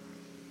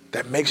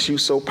that makes you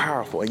so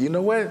powerful? And you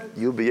know what?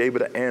 You'll be able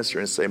to answer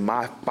and say,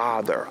 my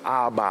Father,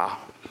 Abba,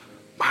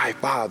 my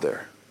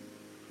Father.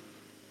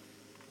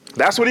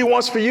 That's what he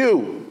wants for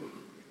you.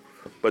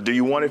 But do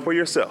you want it for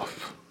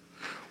yourself?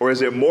 Or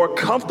is it more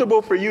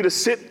comfortable for you to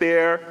sit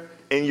there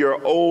in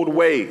your old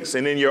ways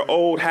and in your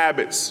old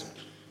habits?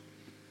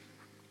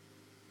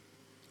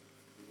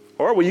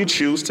 Or will you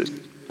choose to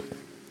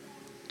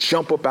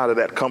jump up out of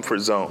that comfort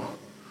zone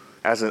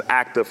as an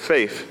act of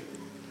faith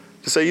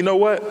to say, you know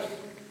what?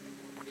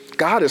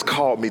 God has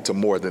called me to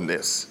more than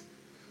this.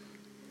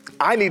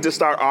 I need to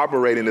start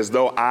operating as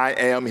though I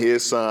am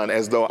his son,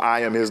 as though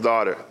I am his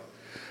daughter.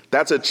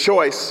 That's a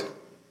choice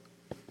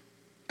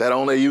that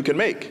only you can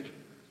make.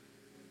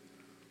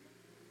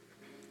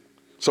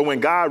 So when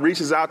God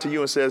reaches out to you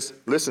and says,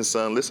 listen,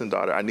 son, listen,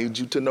 daughter, I need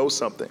you to know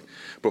something.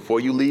 Before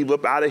you leave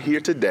up out of here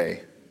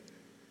today,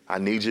 I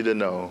need you to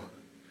know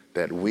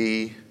that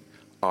we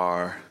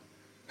are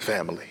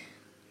family.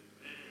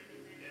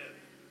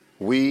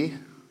 We,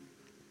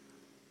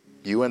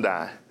 you and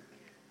I,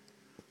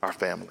 are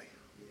family.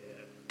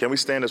 Can we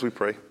stand as we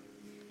pray?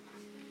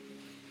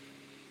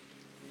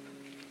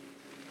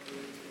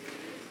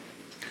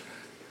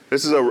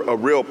 This is a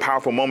real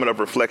powerful moment of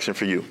reflection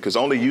for you, because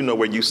only you know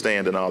where you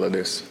stand in all of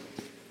this.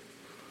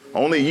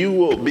 Only you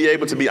will be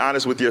able to be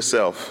honest with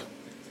yourself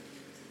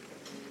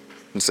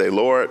and say,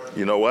 Lord,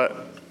 you know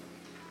what?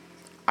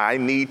 I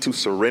need to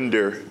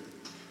surrender,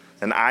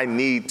 and I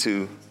need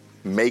to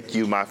make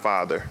you my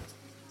father.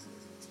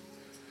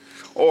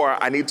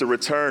 Or I need to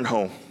return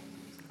home.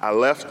 I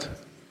left,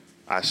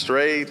 I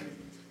strayed,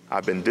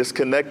 I've been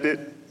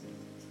disconnected,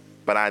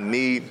 but I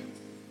need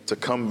to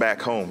come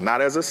back home,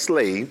 not as a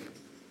slave,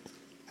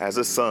 as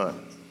a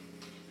son,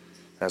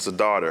 as a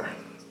daughter.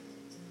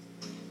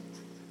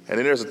 And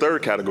then there's a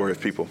third category of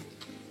people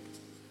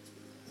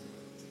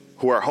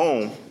who are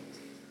home,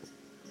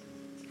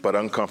 but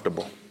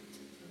uncomfortable.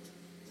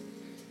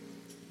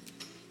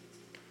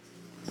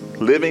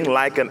 Living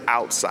like an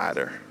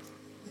outsider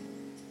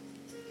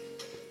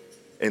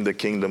in the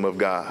kingdom of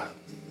God.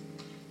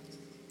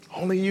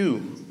 Only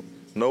you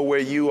know where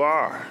you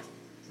are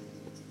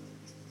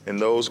in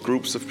those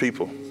groups of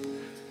people.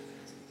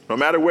 No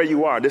matter where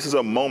you are, this is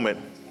a moment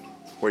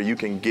where you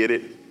can get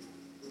it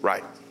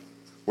right,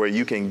 where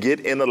you can get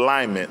in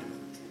alignment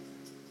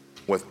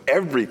with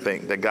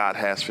everything that God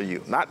has for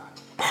you, not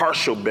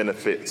partial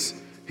benefits.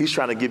 He's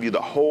trying to give you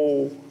the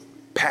whole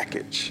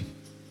package.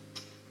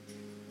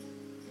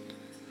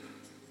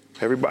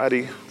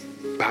 Everybody,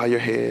 bow your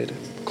head,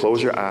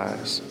 close your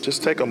eyes.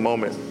 Just take a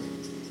moment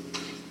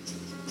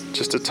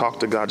just to talk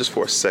to God just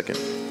for a second,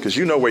 because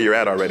you know where you're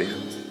at already.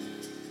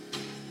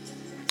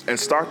 And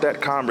start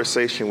that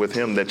conversation with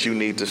him that you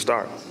need to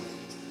start.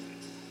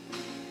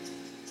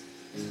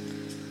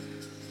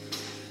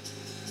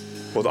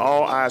 With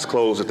all eyes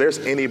closed, if there's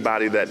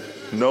anybody that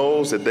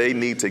knows that they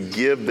need to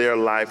give their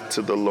life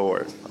to the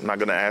Lord, I'm not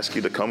going to ask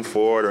you to come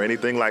forward or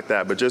anything like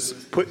that, but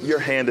just put your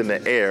hand in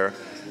the air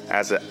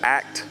as an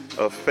act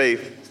of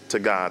faith to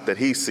God that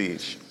he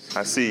sees.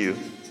 I see you.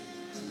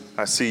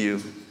 I see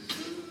you.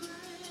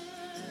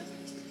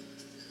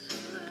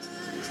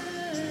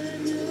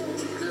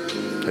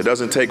 It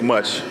doesn't take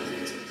much.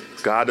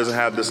 God doesn't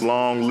have this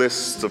long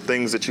list of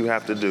things that you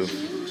have to do.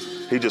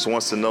 He just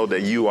wants to know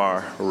that you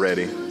are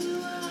ready.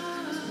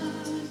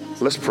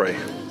 Let's pray.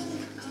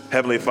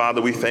 Heavenly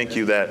Father, we thank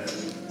you that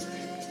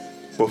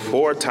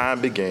before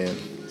time began,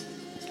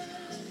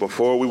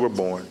 before we were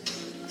born,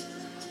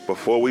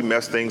 before we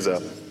messed things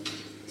up,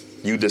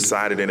 you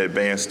decided in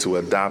advance to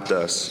adopt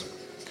us,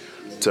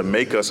 to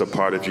make us a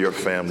part of your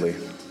family.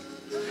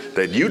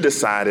 That you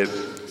decided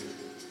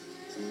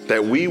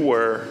that we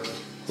were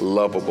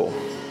lovable,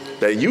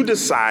 that you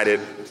decided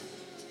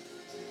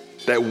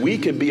that we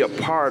can be a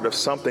part of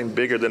something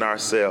bigger than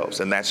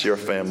ourselves, and that's your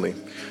family.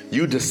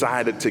 You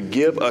decided to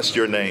give us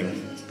your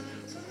name.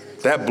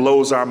 That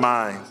blows our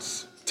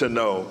minds to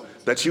know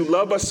that you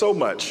love us so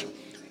much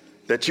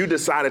that you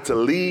decided to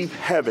leave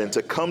heaven,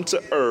 to come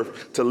to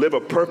earth, to live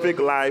a perfect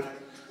life,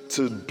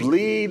 to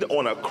bleed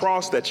on a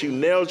cross that you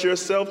nailed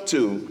yourself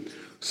to,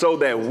 so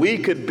that we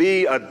could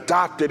be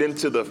adopted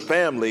into the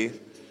family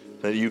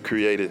that you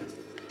created.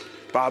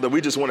 Father,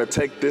 we just want to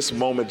take this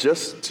moment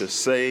just to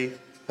say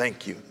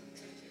thank you.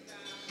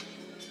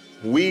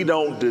 We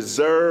don't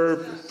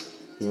deserve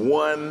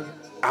 1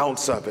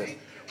 ounce of it,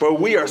 but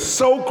we are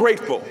so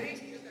grateful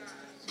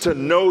to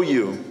know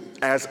you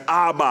as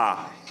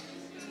Abba,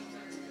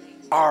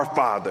 our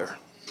Father.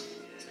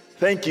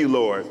 Thank you,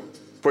 Lord,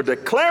 for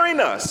declaring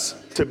us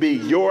to be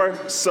your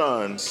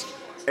sons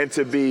and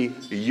to be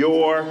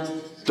your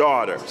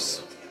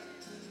daughters.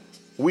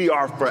 We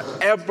are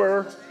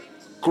forever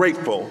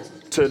grateful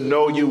to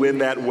know you in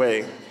that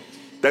way,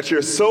 that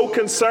you're so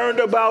concerned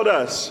about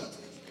us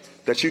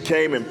that you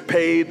came and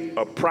paid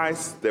a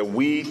price that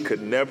we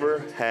could never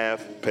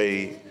have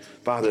paid.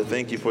 Father,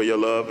 thank you for your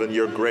love and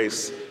your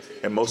grace.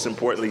 And most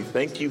importantly,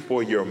 thank you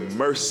for your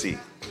mercy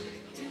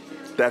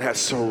that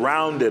has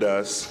surrounded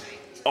us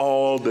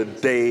all the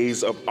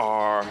days of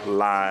our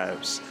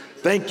lives.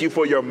 Thank you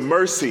for your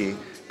mercy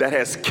that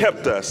has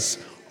kept us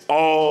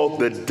all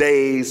the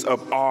days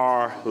of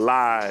our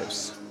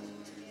lives.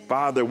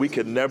 Father, we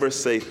could never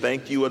say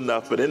thank you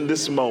enough, but in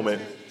this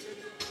moment,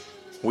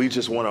 we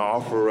just want to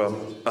offer up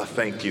a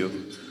thank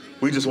you.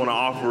 We just want to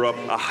offer up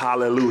a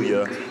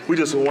hallelujah. We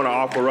just want to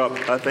offer up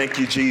a thank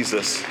you,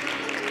 Jesus.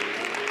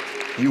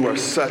 You are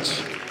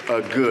such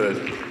a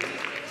good,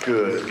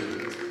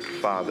 good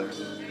Father.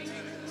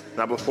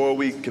 Now, before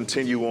we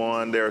continue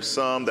on, there are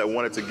some that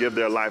wanted to give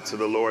their life to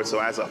the Lord. So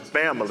as a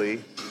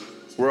family,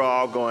 we're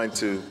all going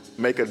to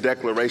make a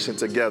declaration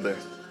together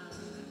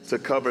to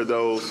cover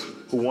those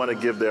who want to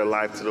give their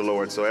life to the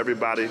Lord. So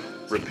everybody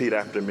repeat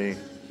after me.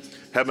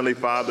 Heavenly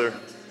Father,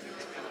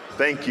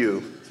 thank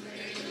you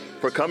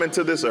for coming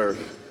to this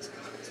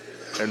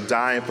earth and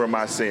dying for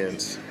my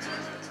sins.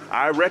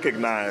 I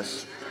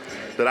recognize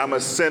that I'm a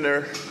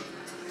sinner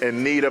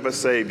in need of a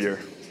Savior.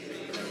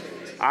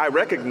 I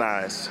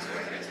recognize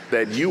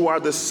that you are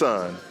the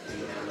Son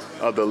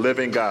of the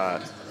living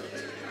God.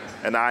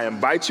 And I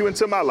invite you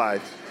into my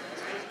life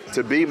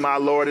to be my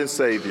Lord and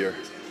Savior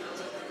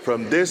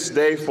from this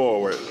day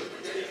forward,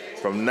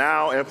 from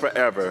now and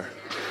forever.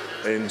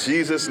 In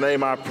Jesus'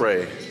 name I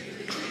pray.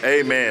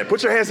 Amen.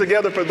 Put your hands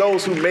together for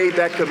those who made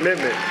that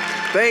commitment.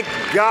 Thank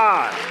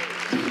God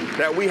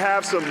that we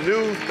have some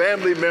new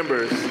family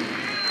members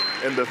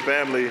in the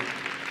family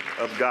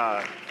of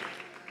God.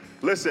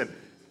 Listen,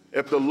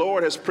 if the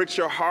Lord has pricked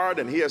your heart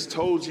and he has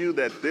told you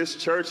that this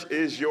church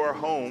is your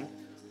home,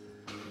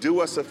 do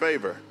us a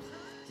favor.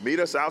 Meet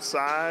us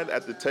outside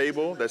at the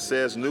table that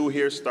says New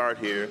Here, Start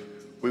Here.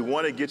 We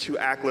want to get you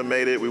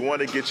acclimated. We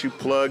want to get you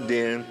plugged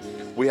in.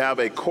 We have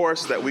a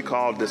course that we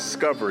call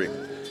Discovery.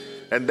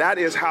 And that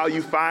is how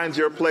you find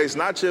your place,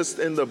 not just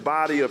in the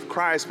body of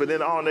Christ, but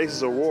in All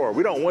Nations Aurora.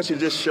 We don't want you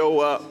to just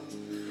show up.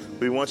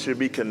 We want you to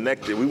be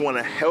connected. We want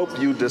to help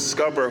you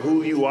discover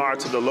who you are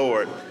to the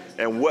Lord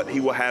and what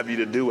he will have you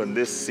to do in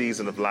this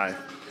season of life.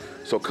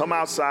 So come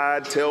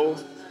outside, tell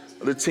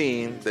the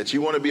team that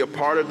you want to be a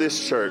part of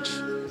this church,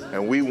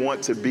 and we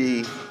want to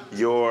be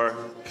your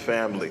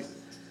family.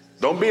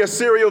 Don't be a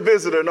serial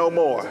visitor no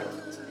more.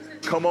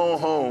 Come on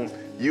home.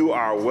 You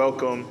are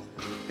welcome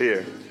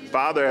here.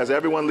 Father, as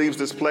everyone leaves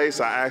this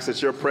place, I ask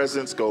that your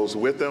presence goes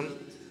with them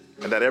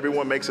and that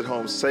everyone makes it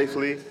home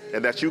safely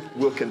and that you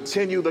will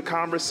continue the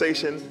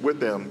conversation with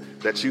them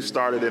that you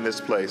started in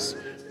this place.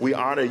 We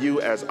honor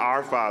you as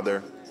our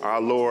Father, our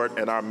Lord,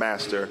 and our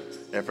Master.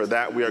 And for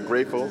that, we are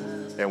grateful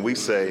and we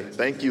say,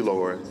 thank you,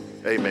 Lord.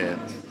 Amen.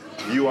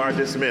 You are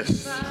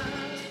dismissed.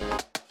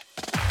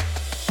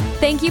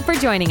 Thank you for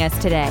joining us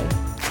today.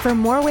 For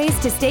more ways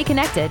to stay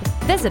connected,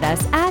 visit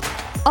us at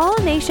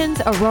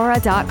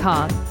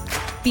allnationsaurora.com.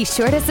 Be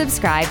sure to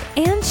subscribe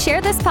and share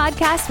this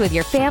podcast with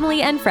your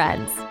family and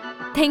friends.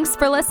 Thanks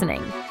for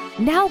listening.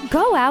 Now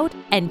go out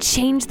and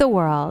change the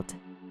world.